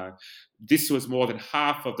firms. This was more than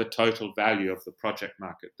half of the total value of the project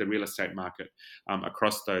market, the real estate market,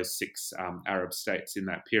 across those 6 Arab states in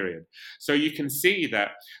that period. So you can see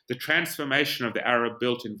that the transformation of the Arab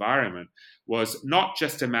built environment was not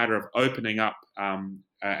just a matter of opening up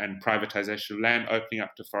and privatization of land, opening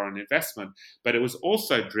up to foreign investment, but it was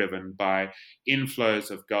also driven by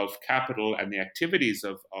inflows of Gulf capital and the activities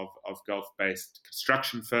of Gulf-based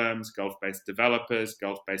construction firms, Gulf-based developers,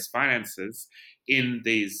 Gulf-based financiers in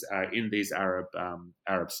these Arab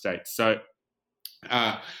states. So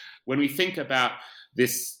when we think about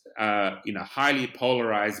this highly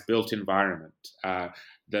polarized built environment,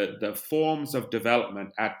 the forms of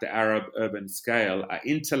development at the Arab urban scale are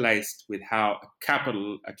interlaced with how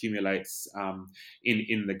capital accumulates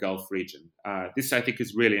in the Gulf region. This, I think,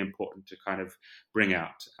 is really important to kind of bring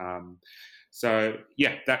out.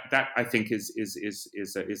 That I think is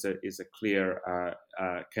a clear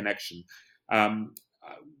connection.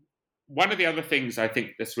 One of the other things I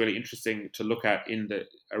think that's really interesting to look at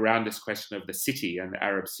around this question of the city and the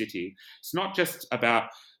Arab city, it's not just about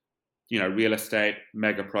real estate,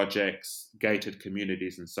 mega projects, gated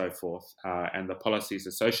communities, and so forth, and the policies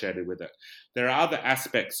associated with it. There are other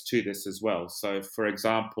aspects to this as well. So, for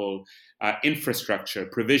example, infrastructure,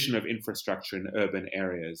 provision of infrastructure in urban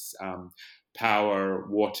areas, power,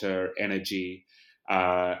 water, energy.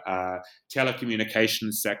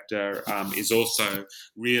 Telecommunications sector is also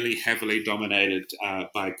really heavily dominated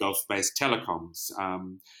by Gulf-based telecoms,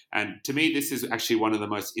 and to me, this is actually one of the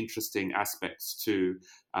most interesting aspects to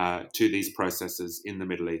these processes in the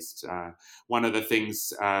Middle East. One of the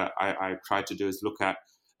things I tried to do is look at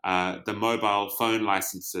the mobile phone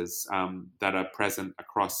licenses that are present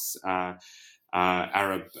across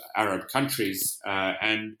Arab countries,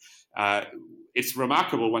 and it's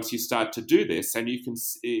remarkable once you start to do this, and you can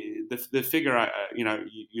see the figure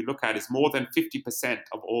you look at is more than 50%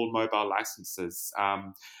 of all mobile licenses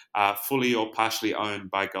are fully or partially owned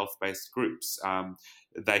by Gulf-based groups.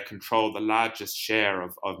 They control the largest share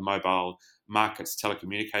of mobile markets,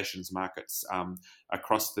 telecommunications markets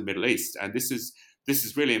across the Middle East, and this is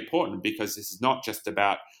really important because this is not just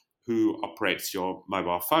about who operates your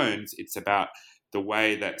mobile phones. It's about the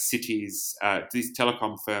way that cities, these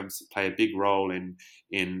telecom firms play a big role in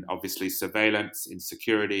obviously surveillance, in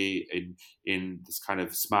security, in this kind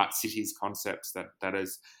of smart cities concepts that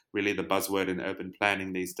is really the buzzword in urban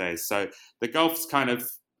planning these days. So the Gulf's kind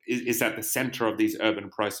of is at the center of these urban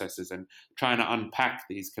processes, and trying to unpack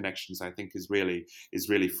these connections, I think, is really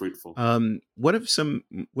fruitful. What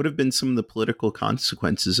have been some of the political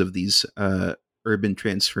consequences of these urban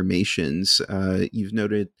transformations? You've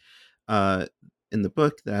noted in the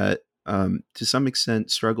book that to some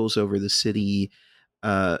extent struggles over the city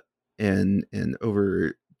and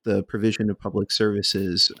over the provision of public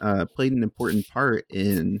services played an important part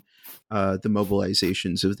in the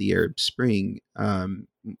mobilizations of the Arab Spring.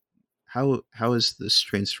 How has this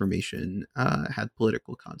transformation had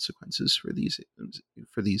political consequences for these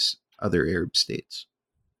other Arab states?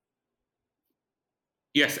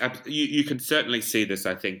 Yes, you can certainly see this,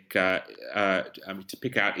 I think. To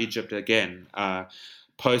pick out Egypt again,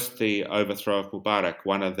 post the overthrow of Mubarak,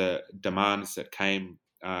 one of the demands that came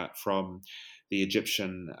from the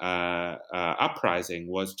Egyptian uprising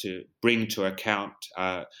was to bring to account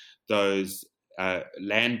those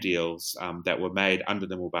land deals that were made under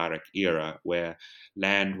the Mubarak era, where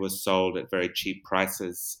land was sold at very cheap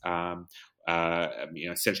prices,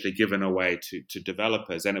 essentially given away to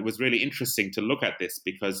developers. And it was really interesting to look at this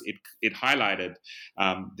because it highlighted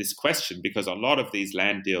this question, because a lot of these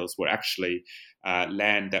land deals were actually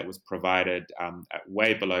land that was provided at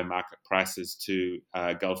way below market prices to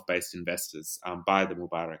Gulf-based investors by the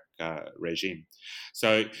Mubarak regime.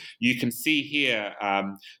 So you can see here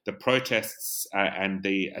the protests and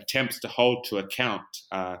the attempts to hold to account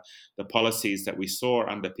the policies that we saw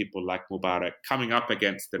under people like Mubarak coming up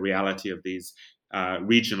against the reality of these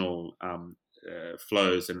regional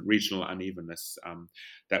flows and regional unevenness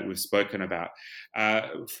that we've spoken about.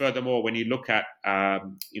 Furthermore, when you look at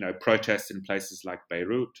protests in places like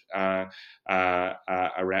Beirut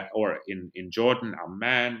or in Jordan,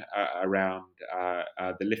 Amman, around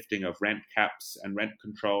the lifting of rent caps and rent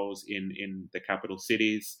controls in the capital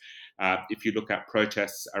cities, if you look at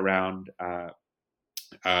protests around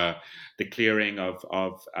the clearing of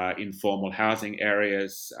informal housing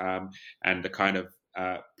areas and the kind of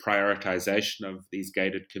prioritization of these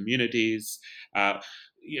gated communities.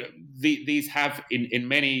 These have, in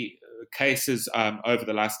many cases over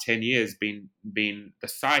the last 10 years, been the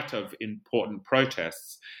site of important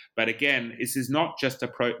protests. But again, these are not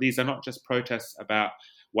just protests about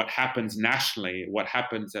what happens nationally, what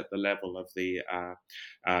happens at the level of the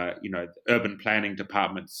urban planning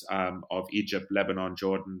departments of Egypt, Lebanon,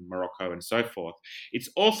 Jordan, Morocco, and so forth. It's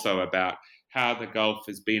also about how the Gulf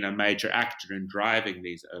has been a major actor in driving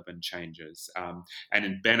these urban changes and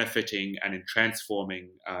in benefiting and in transforming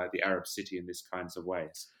the Arab city in these kinds of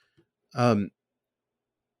ways. And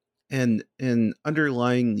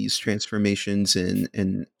underlying these transformations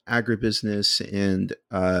in agribusiness and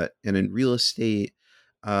in real estate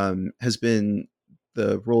has been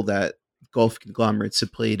the role that Gulf conglomerates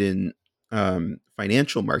have played in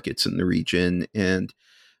financial markets in the region, and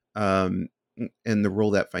the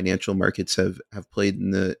role that financial markets have played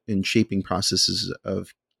in shaping processes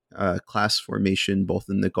of class formation, both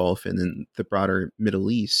in the Gulf and in the broader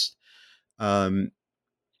Middle East.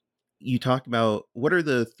 You talk about what are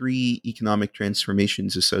the three economic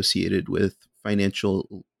transformations associated with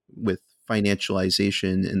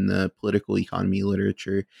financialization in the political economy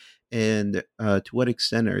literature, and to what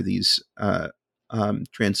extent are these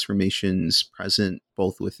transformations present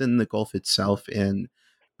both within the Gulf itself and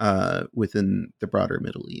within the broader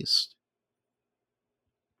Middle East?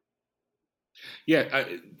 Yeah,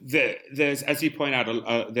 there's, as you point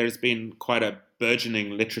out, there's been quite a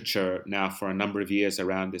burgeoning literature now for a number of years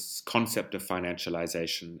around this concept of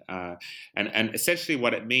financialization. And essentially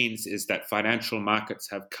what it means is that financial markets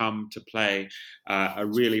have come to play a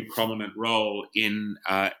really prominent role in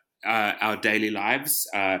our daily lives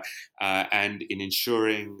and in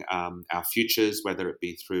ensuring our futures, whether it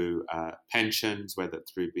be through pensions, whether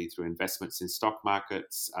it be through investments in stock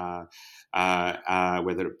markets,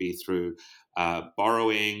 whether it be through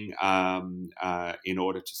borrowing in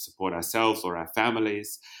order to support ourselves or our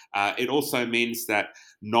families. It also means that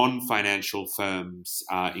non-financial firms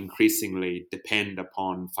increasingly depend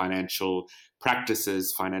upon financial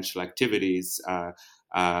practices, financial activities,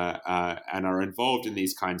 and are involved in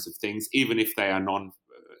these kinds of things, even if they are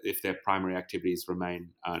if their primary activities remain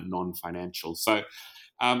non-financial. So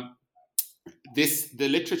the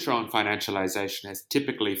literature on financialization has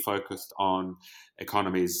typically focused on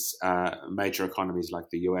economies, major economies like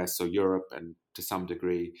the US or Europe, and to some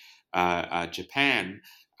degree Japan.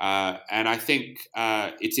 And I think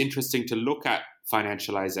it's interesting to look at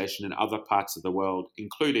financialization in other parts of the world,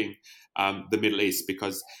 including the Middle East,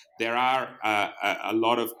 because there are a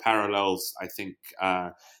lot of parallels, I think,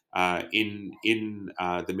 in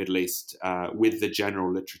the Middle East with the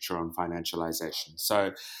general literature on financialization.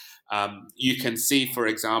 So you can see, for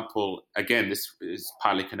example, again, this is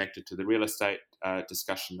partly connected to the real estate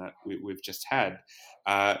discussion that we've just had.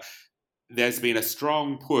 There's been a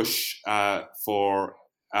strong push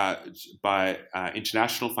by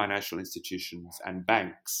international financial institutions and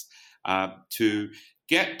banks to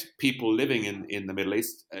get people living in the Middle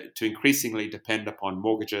East to increasingly depend upon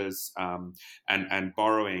mortgages and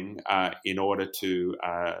borrowing in order to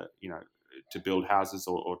build houses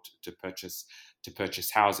or to purchase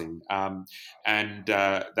housing. And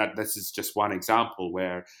that this is just one example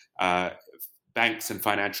where banks and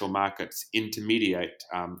financial markets intermediate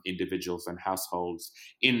individuals and households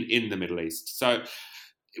in the Middle East. So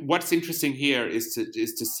what's interesting here is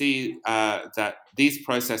to see that these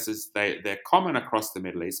processes, they're common across the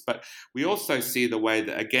Middle East, but we also see the way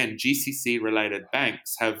that, again, GCC-related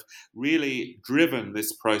banks have really driven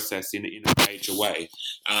this process in a major way.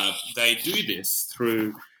 They do this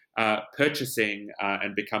through purchasing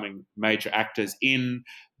and becoming major actors in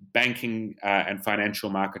banking and financial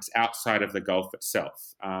markets outside of the Gulf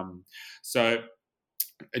itself. So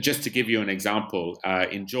just to give you an example,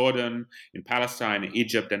 in Jordan, in Palestine,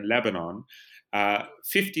 Egypt, and Lebanon,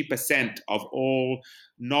 50% of all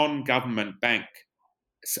non-government bank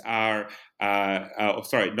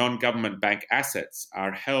assets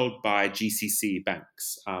are held by GCC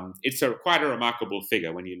banks. It's quite a remarkable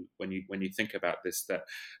figure when you think about this. That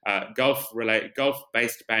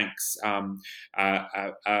Gulf-based banks are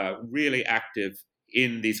really active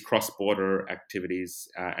in these cross-border activities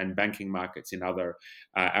and banking markets in other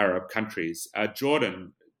Arab countries.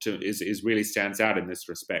 Jordan is really stands out in this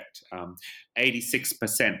respect.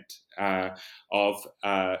 86% of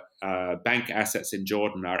bank assets in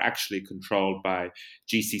Jordan are actually controlled by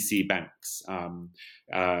GCC banks.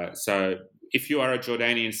 So if you are a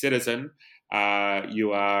Jordanian citizen,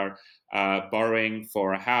 you are borrowing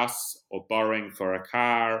for a house or borrowing for a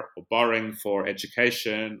car or borrowing for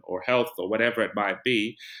education or health or whatever it might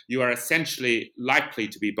be, you are essentially likely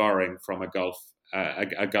to be borrowing from a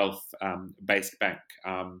Gulf-based bank.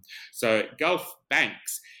 So Gulf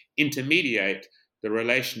banks intermediate the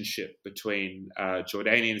relationship between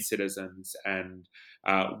Jordanian citizens and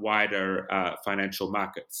wider financial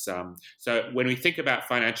markets. So when we think about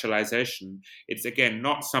financialization, it's again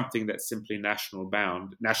not something that's simply nationally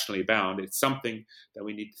bound. It's something that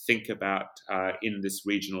we need to think about in this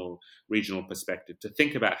regional perspective. To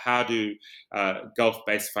think about how do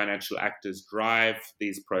Gulf-based financial actors drive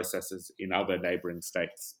these processes in other neighboring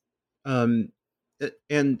states.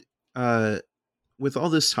 With all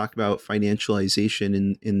this talk about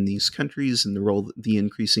financialization in these countries and the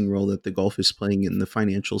increasing role that the Gulf is playing in the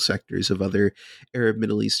financial sectors of other Arab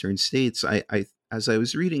Middle Eastern states, I as I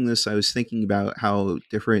was reading this, I was thinking about how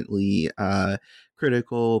differently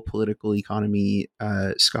critical political economy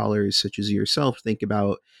scholars such as yourself think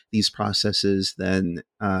about these processes than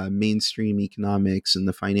mainstream economics and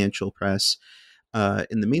the financial press.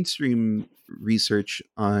 In the mainstream research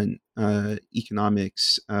on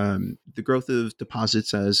economics, the growth of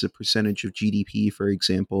deposits as a percentage of GDP, for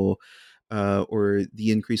example, or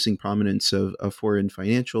the increasing prominence of foreign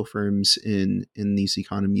financial firms in these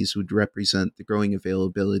economies would represent the growing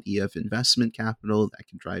availability of investment capital that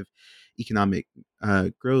can drive economic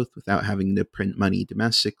growth without having to print money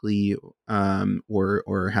domestically,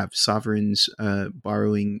 or have sovereigns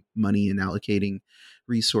borrowing money and allocating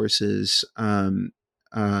resources.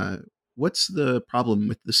 What's the problem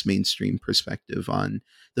with this mainstream perspective on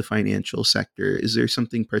the financial sector? Is there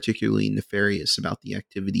something particularly nefarious about the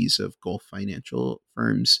activities of Gulf financial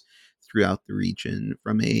firms throughout the region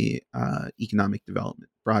from a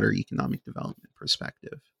broader economic development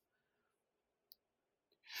perspective?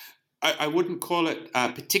 I wouldn't call it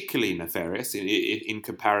particularly nefarious in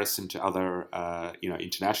comparison to other,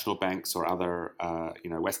 international banks or other,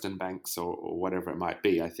 Western banks or whatever it might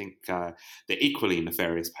be. I think they're equally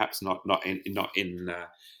nefarious, perhaps not in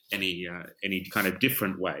any kind of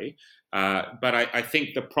different way. But I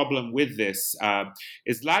think the problem with this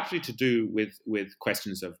is largely to do with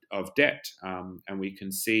questions of debt, and we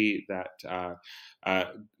can see that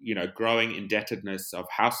growing indebtedness of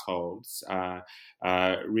households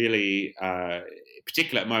really,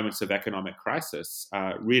 particularly at moments of economic crisis,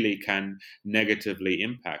 really can negatively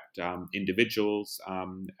impact individuals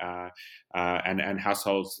and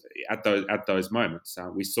households at those moments.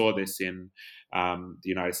 We saw this in the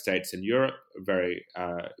United States and Europe very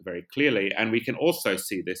clearly, and we can also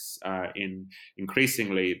see this in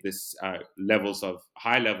increasingly this high levels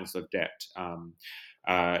of debt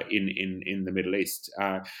in the Middle East.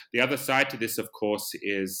 The other side to this, of course,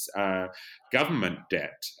 is government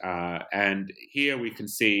debt, and here we can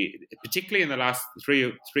see, particularly in the last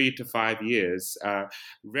 3 to 5 years,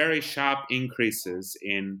 very sharp increases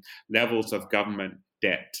in levels of government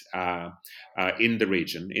debt in the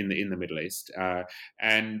region, in the Middle East,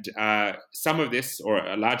 and some of this, or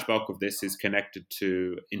a large bulk of this, is connected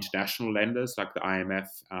to international lenders like the IMF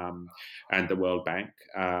and the World Bank,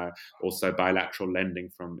 also bilateral lending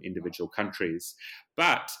from individual countries.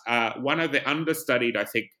 But one of the understudied, I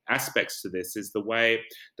think, aspects to this is the way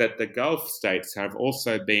that the Gulf states have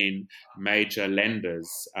also been major lenders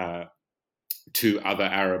to other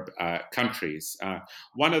Arab countries.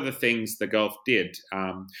 One of the things the Gulf did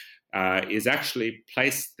is actually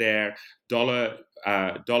place their dollar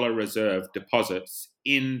reserve deposits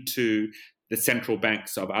into the central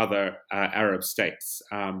banks of other Arab states.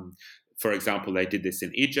 For example, they did this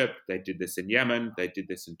in Egypt, they did this in Yemen, they did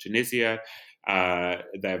this in Tunisia,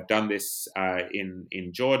 they've done this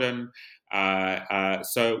in Jordan.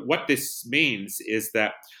 So what this means is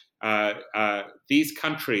that these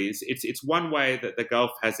countries, it's one way that the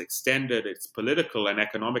Gulf has extended its political and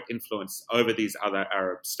economic influence over these other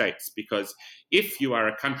Arab states. Because if you are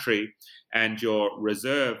a country and your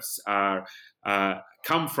reserves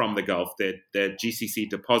come from the Gulf, they're GCC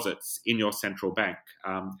deposits in your central bank,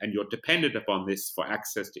 and you're dependent upon this for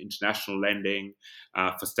access to international lending,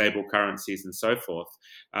 for stable currencies and so forth,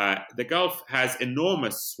 the Gulf has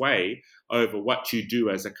enormous sway over what you do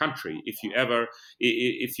as a country. If you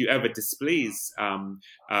ever displease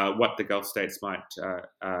what the Gulf states might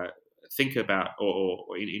think about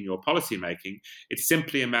or in your policy making, it's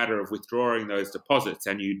simply a matter of withdrawing those deposits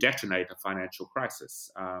and you detonate a financial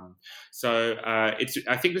crisis. I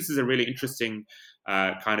think this is a really interesting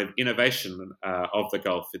kind of innovation of the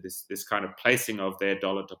Gulf, this kind of placing of their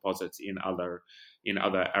dollar deposits in other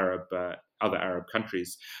Arab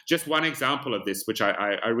countries. Just one example of this, which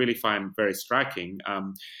I really find very striking.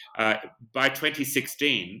 By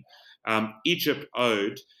 2016, Egypt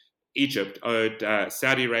owed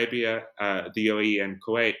Saudi Arabia, the UAE, and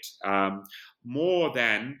Kuwait more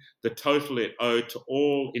than the total it owed to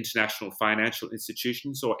all international financial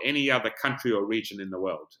institutions or any other country or region in the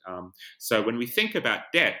world. So when we think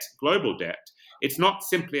about debt, global debt, it's not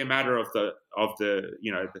simply a matter of the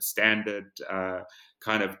standard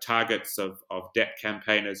kind of targets of debt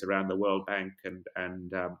campaigners around the World Bank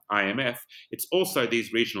and IMF. It's also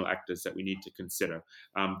these regional actors that we need to consider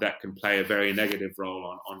that can play a very negative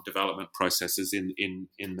role on development processes in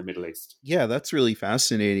the Middle East. Yeah, that's really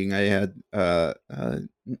fascinating. I had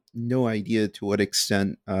no idea to what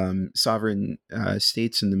extent sovereign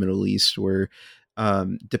states in the Middle East were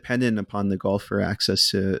dependent upon the Gulf for access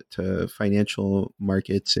to financial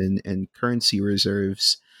markets and currency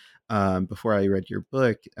reserves. Before I read your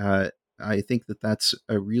book, I think that's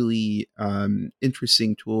a really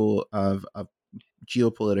interesting tool of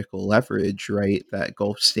geopolitical leverage, right? That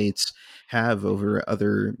Gulf states have over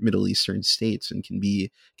other Middle Eastern states, and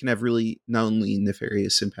can have really not only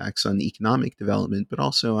nefarious impacts on economic development, but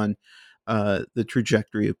also on the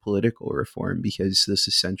trajectory of political reform, because this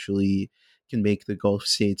essentially can make the Gulf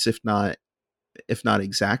states, if not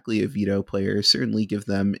exactly a veto player, certainly give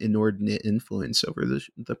them inordinate influence over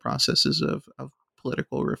the processes of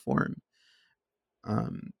political reform.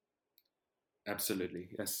 Absolutely,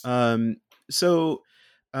 yes. So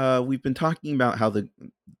we've been talking about how the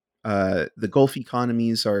Gulf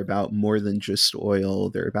economies are about more than just oil.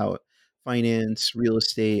 They're about finance, real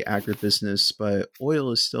estate, agribusiness, but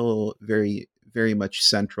oil is still very, very much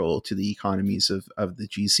central to the economies of the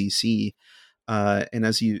GCC. And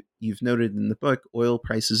as you've noted in the book, oil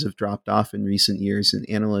prices have dropped off in recent years, and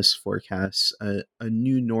analysts forecast a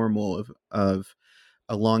new normal of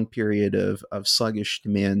a long period of sluggish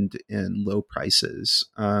demand and low prices.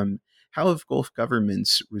 How have Gulf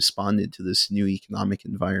governments responded to this new economic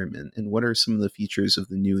environment, and what are some of the features of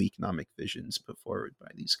the new economic visions put forward by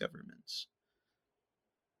these governments?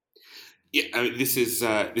 Yeah, I mean, this is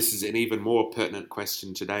an even more pertinent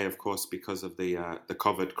question today, of course, because of the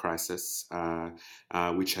COVID crisis,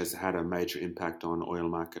 which has had a major impact on oil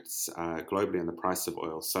markets globally and the price of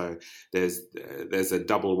oil. So there's a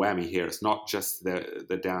double whammy here. It's not just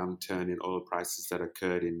the downturn in oil prices that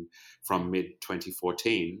occurred from mid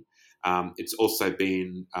 2014. It's also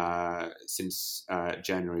been since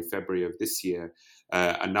January, February of this year,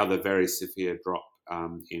 another very severe drop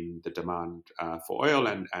in the demand for oil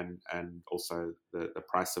and also the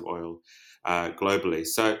price of oil globally.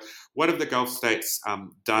 So what have the Gulf states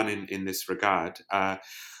done in this regard?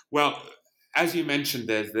 Well, as you mentioned,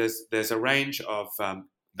 there's a range of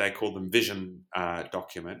they call them vision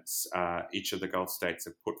documents. Each of the Gulf states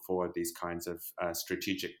have put forward these kinds of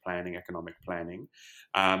strategic planning, economic planning,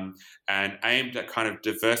 and aimed at kind of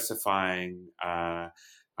diversifying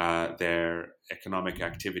their economic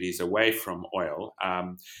activities away from oil.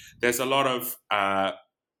 There's a lot of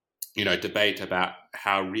debate about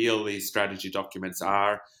how real these strategy documents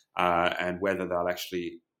are and whether they'll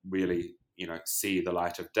actually really see the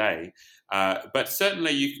light of day. But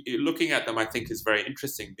certainly looking at them, I think, is very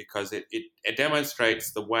interesting because it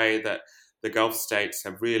demonstrates the way that the Gulf states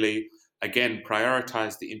have really, again,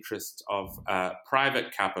 prioritized the interests of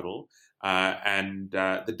private capital and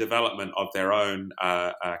the development of their own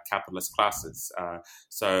capitalist classes.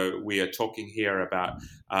 So we are talking here about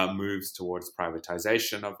moves towards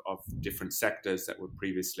privatization of different sectors that were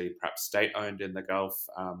previously perhaps state-owned in the Gulf,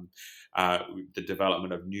 the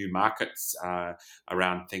development of new markets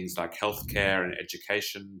around things like healthcare and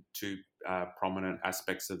education, two prominent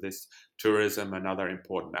aspects of this, tourism, another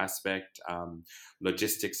important aspect,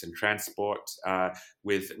 logistics and transport,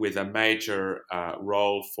 with a major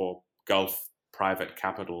role for Gulf private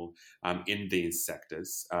capital in these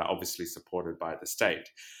sectors, obviously supported by the state.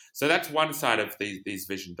 So that's one side of these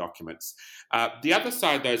vision documents. The other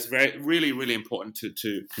side, though, is really, really important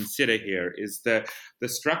to consider here is the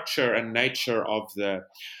structure and nature of the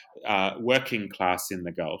working class in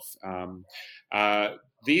the Gulf.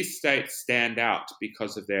 These states stand out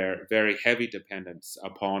because of their very heavy dependence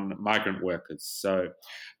upon migrant workers. So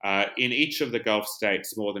in each of the Gulf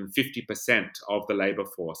states, more than 50% of the labor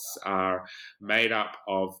force are made up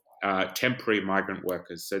of temporary migrant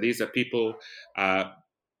workers. So these are people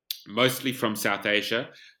mostly from South Asia,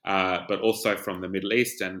 but also from the Middle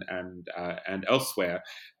East and elsewhere,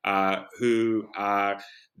 who are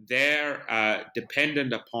they're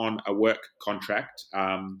dependent upon a work contract.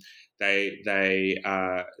 They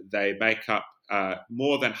make up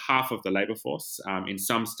more than half of the labour force. In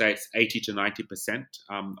some states, 80 to 90%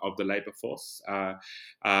 of the labour force are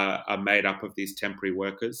made up of these temporary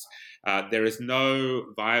workers. There is no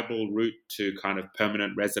viable route to kind of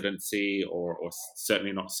permanent residency or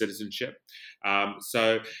certainly not citizenship.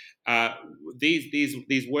 So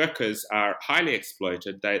these workers are highly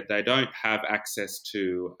exploited. They don't have access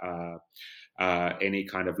to any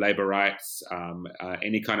kind of labor rights.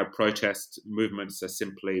 Any kind of protest movements are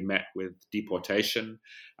simply met with deportation,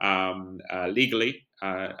 legally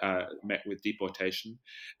met with deportation.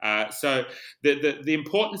 So the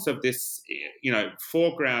importance of this,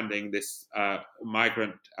 foregrounding this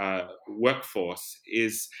migrant workforce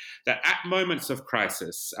is that at moments of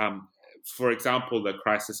crisis, for example, the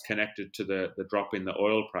crisis connected to the drop in the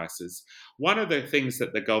oil prices, one of the things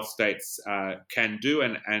that the Gulf states can do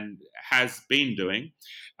and has been doing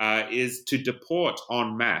is to deport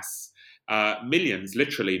en masse millions,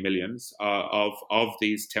 literally millions, of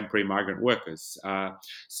these temporary migrant workers.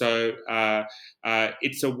 So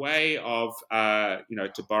it's a way of,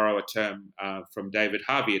 to borrow a term from David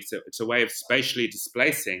Harvey, it's a way of spatially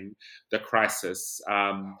displacing the crisis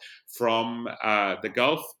from the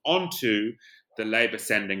Gulf onto the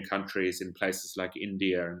labor-sending countries in places like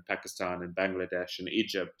India and Pakistan and Bangladesh and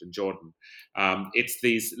Egypt and Jordan. It's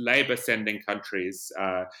these labor-sending countries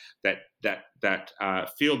that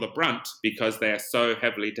feel the brunt because they are so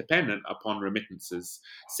heavily dependent upon remittances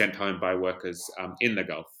sent home by workers in the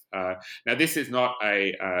Gulf. Now, this is not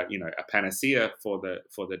a panacea for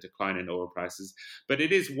the decline in oil prices, but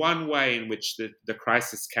it is one way in which the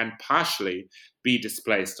crisis can partially be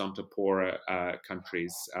displaced onto poorer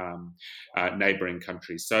countries, neighboring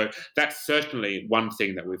countries. So that's certainly one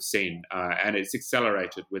thing that we've seen, and it's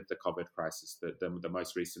accelerated with the COVID crisis, the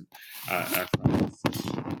most recent crisis.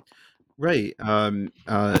 Right.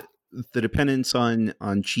 The dependence on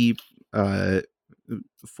cheap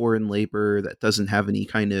foreign labor that doesn't have any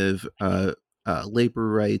kind of labor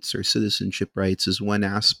rights or citizenship rights is one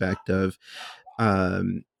aspect of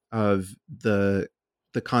the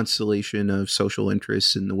constellation of social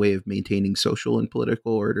interests in the way of maintaining social and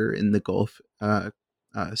political order in the Gulf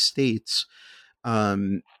states.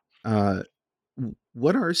 What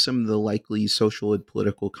are some of the likely social and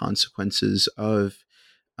political consequences of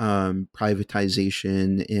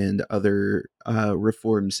privatization and other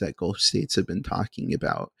reforms that Gulf states have been talking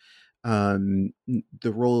about? The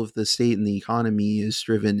role of the state in the economy is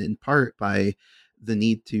driven in part by the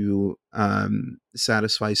need to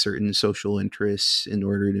satisfy certain social interests in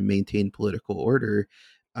order to maintain political order.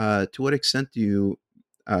 To what extent do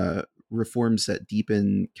reforms that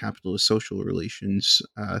deepen capitalist social relations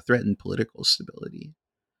threaten political stability?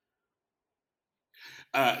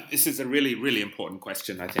 This is a really, really important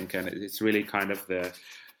question, I think, and it's really kind of the,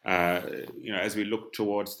 as we look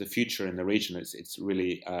towards the future in the region, it's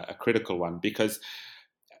really a critical one, because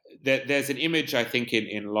there's an image, I think,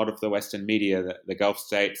 in a lot of the Western media that the Gulf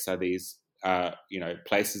states are these,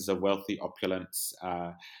 places of wealthy opulence.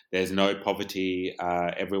 There's no poverty.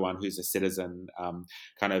 Everyone who's a citizen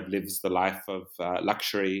kind of lives the life of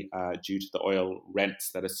luxury due to the oil rents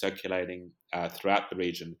that are circulating throughout the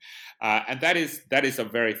region, and that is a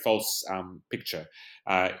very false picture,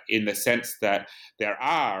 in the sense that there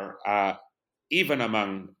are even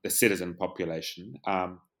among the citizen population.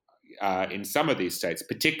 In some of these states,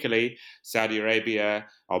 particularly Saudi Arabia,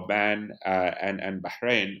 Oman, and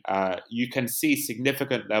Bahrain, you can see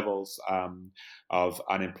significant levels of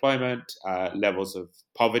unemployment, levels of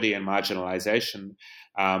poverty and marginalization,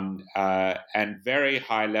 and very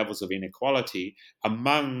high levels of inequality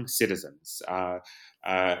among citizens.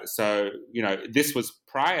 So, this was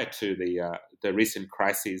prior to the recent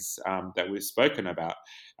crises that we've spoken about.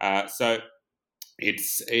 So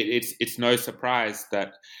it's no surprise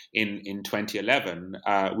that in 2011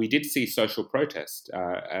 we did see social protest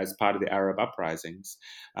as part of the Arab uprisings.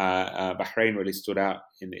 Bahrain really stood out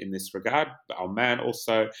in this regard. Oman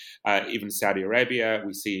also, even Saudi Arabia,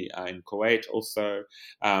 we see in Kuwait also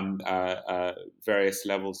various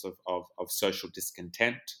levels of social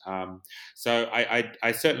discontent. So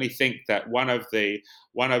I certainly think that one of the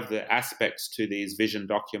aspects to these vision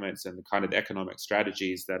documents and the kind of economic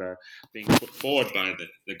strategies that are being put forward by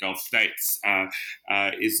the Gulf states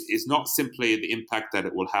is not simply the impact that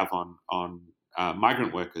it will have on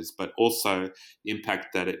migrant workers, but also the impact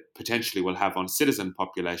that it potentially will have on citizen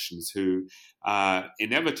populations who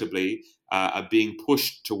inevitably are being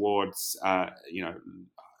pushed towards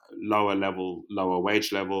lower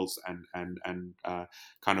wage levels, and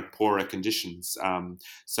kind of poorer conditions.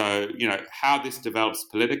 So how this develops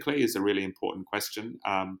politically is a really important question,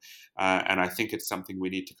 and I think it's something we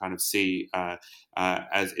need to kind of see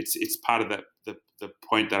as it's part of the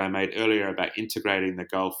point that I made earlier about integrating the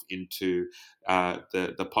Gulf into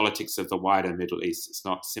the politics of the wider Middle East. It's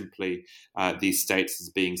not simply these states as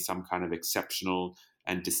being some kind of exceptional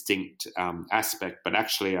and distinct aspect, but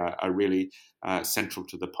actually are really central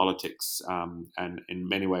to the politics, and in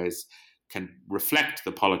many ways can reflect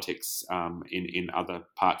the politics in other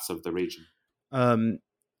parts of the region.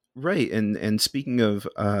 Right, and speaking of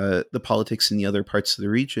the politics in the other parts of the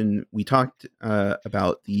region, we talked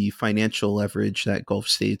about the financial leverage that Gulf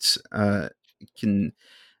states can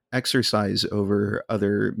exercise over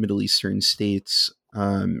other Middle Eastern states,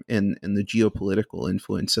 and the geopolitical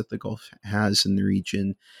influence that the Gulf has in the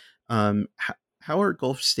region. How are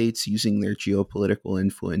Gulf states using their geopolitical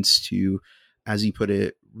influence to, as you put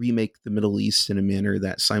it, remake the Middle East in a manner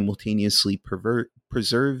that simultaneously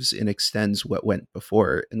preserves and extends what went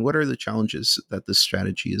before? And what are the challenges that this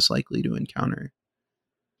strategy is likely to encounter?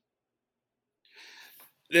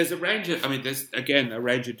 There's a range of, there's again a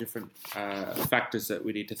range of different factors that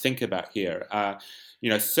we need to think about here.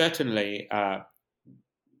 Certainly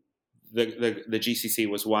the GCC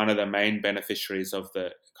was one of the main beneficiaries of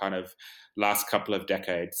the kind of last couple of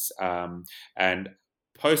decades, and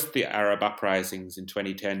post the Arab uprisings in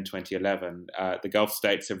 2010, 2011, the Gulf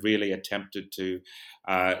states have really attempted to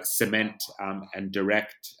cement and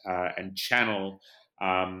direct and channel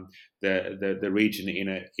the region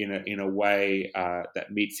in a way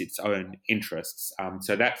that meets its own interests.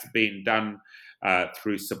 So that's been done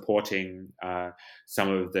through supporting some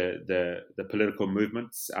of the political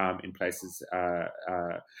movements in places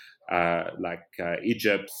like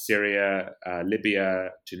Egypt, Syria, Libya,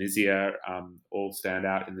 Tunisia, all stand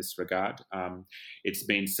out in this regard. It's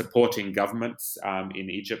been supporting governments in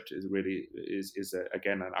Egypt is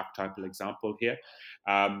again an archetypal example here,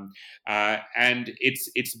 and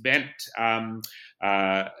it's meant.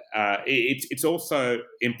 It's also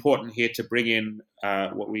important here to bring in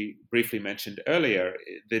what we briefly mentioned earlier,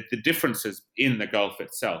 the differences in the Gulf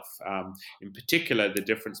itself. In particular, the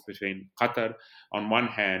difference between Qatar on one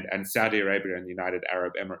hand and Saudi Arabia and the United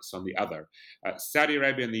Arab Emirates on the other. Saudi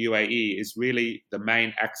Arabia and the UAE is really the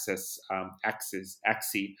main axis of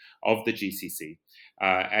the GCC.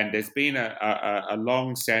 And there's been a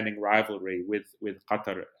long-standing rivalry with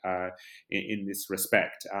Qatar in this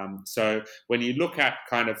respect. So when you look at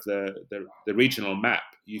kind of the regional map,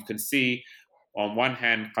 you can see on one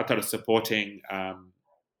hand Qatar is supporting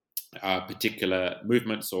particular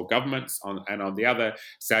movements or governments, and on the other,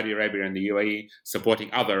 Saudi Arabia and the UAE supporting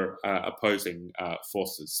other opposing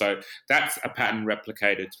forces. So that's a pattern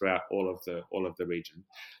replicated throughout all of the region.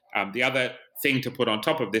 The other thing to put on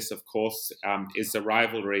top of this, of course, is the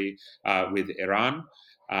rivalry with Iran,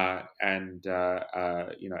 and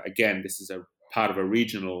again, this is a part of a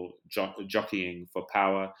regional jockeying for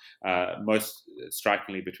power, most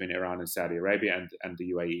strikingly between Iran and Saudi Arabia and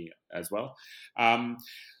the UAE as well.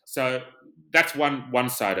 So that's one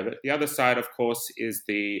side of it. The other side, of course, is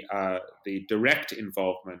the direct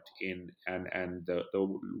involvement in and the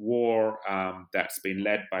war that's been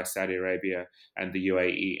led by Saudi Arabia and the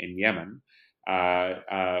UAE in Yemen,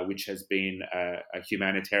 which has been a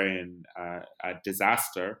humanitarian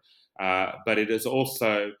disaster, but it has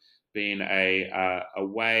also been a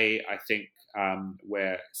way, I think,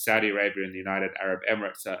 where Saudi Arabia and the United Arab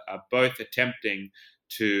Emirates are both attempting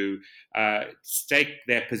to stake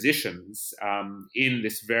their positions in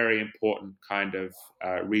this very important kind of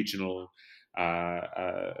regional,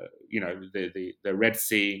 the Red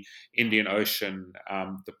Sea, Indian Ocean,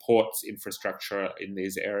 the ports infrastructure in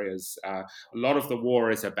these areas. A lot of the war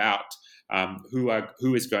is about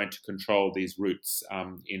who is going to control these routes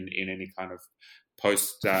in any kind of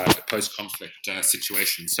post-conflict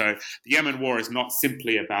situation. So the Yemen war is not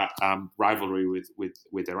simply about rivalry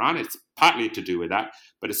with Iran. It's partly to do with that,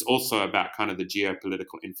 but it's also about kind of the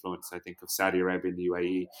geopolitical influence, I think, of Saudi Arabia and the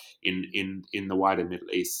UAE in the wider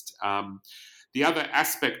Middle East. The other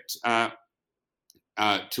aspect to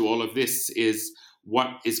all of this is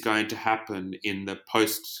what is going to happen in the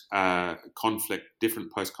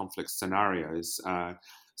different post-conflict scenarios.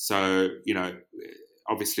 So,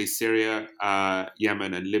 obviously, Syria,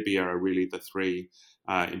 Yemen, and Libya are really the three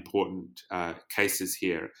important cases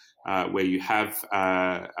here, where you have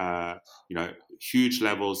huge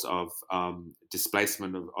levels of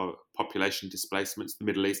displacement of population displacements. The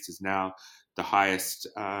Middle East is now the highest,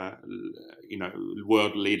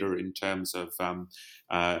 world leader in terms of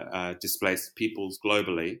displaced peoples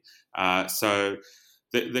globally. So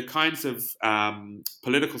the kinds of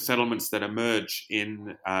political settlements that emerge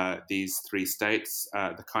in these three states,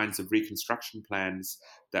 the kinds of reconstruction plans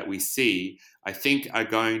that we see, I think are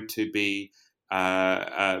going to be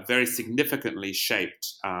very significantly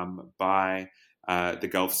shaped by the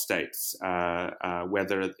Gulf states,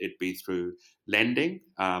 whether it be through lending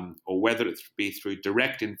or whether it be through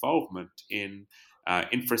direct involvement in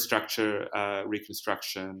infrastructure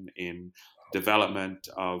reconstruction, in development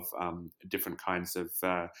of different kinds of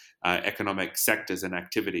economic sectors and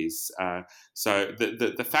activities. So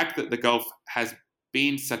the fact that the Gulf has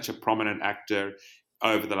been such a prominent actor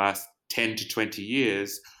over the last 10 to 20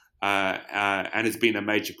 years and has been a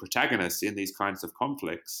major protagonist in these kinds of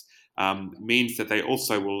conflicts means that they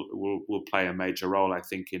also will play a major role, I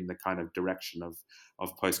think, in the kind of direction of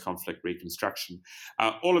post-conflict reconstruction.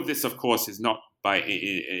 All of this, of course, is not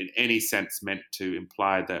in any sense meant to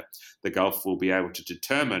imply that the Gulf will be able to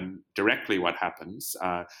determine directly what happens.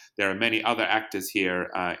 There are many other actors here,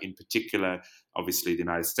 in particular, obviously, the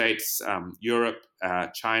United States, Europe,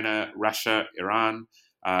 China, Russia, Iran,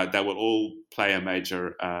 that will all play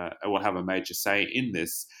will have a major say in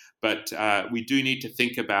this. But we do need to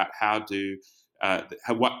think about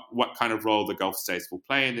what kind of role the Gulf states will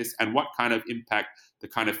play in this, and what kind of impact the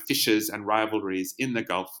kind of fissures and rivalries in the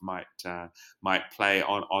Gulf might play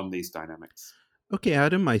on these dynamics. Okay,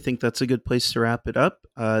 Adam, I think that's a good place to wrap it up.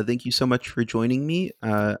 Thank you so much for joining me.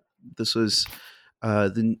 This was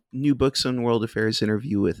the New Books on World Affairs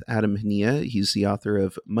interview with Adam Hania. He's the author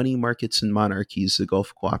of Money Markets and Monarchies, the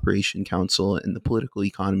Gulf Cooperation Council, and the Political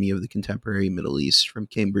Economy of the Contemporary Middle East from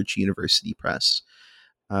Cambridge University Press.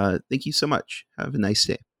 Thank you so much. Have a nice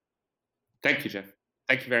day. Thank you, Jeff.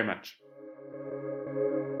 Thank you very much.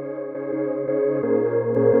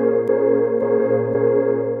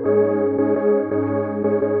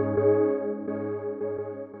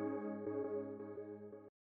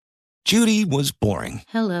 Judy was boring.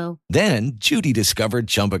 Hello. Then Judy discovered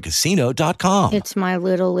ChumbaCasino.com. It's my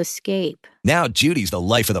little escape. Now Judy's the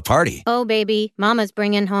life of the party. Oh, baby, mama's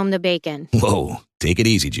bringing home the bacon. Whoa, take it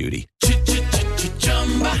easy, Judy.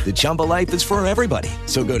 The Chumba life is for everybody.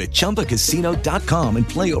 So go to ChumbaCasino.com and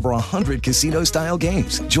play over 100 casino-style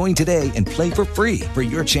games. Join today and play for free for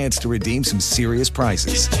your chance to redeem some serious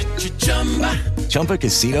prizes.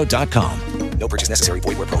 ChumbaCasino.com. No purchase necessary.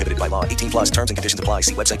 Void where prohibited by law. 18+ terms and conditions apply.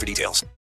 See website for details.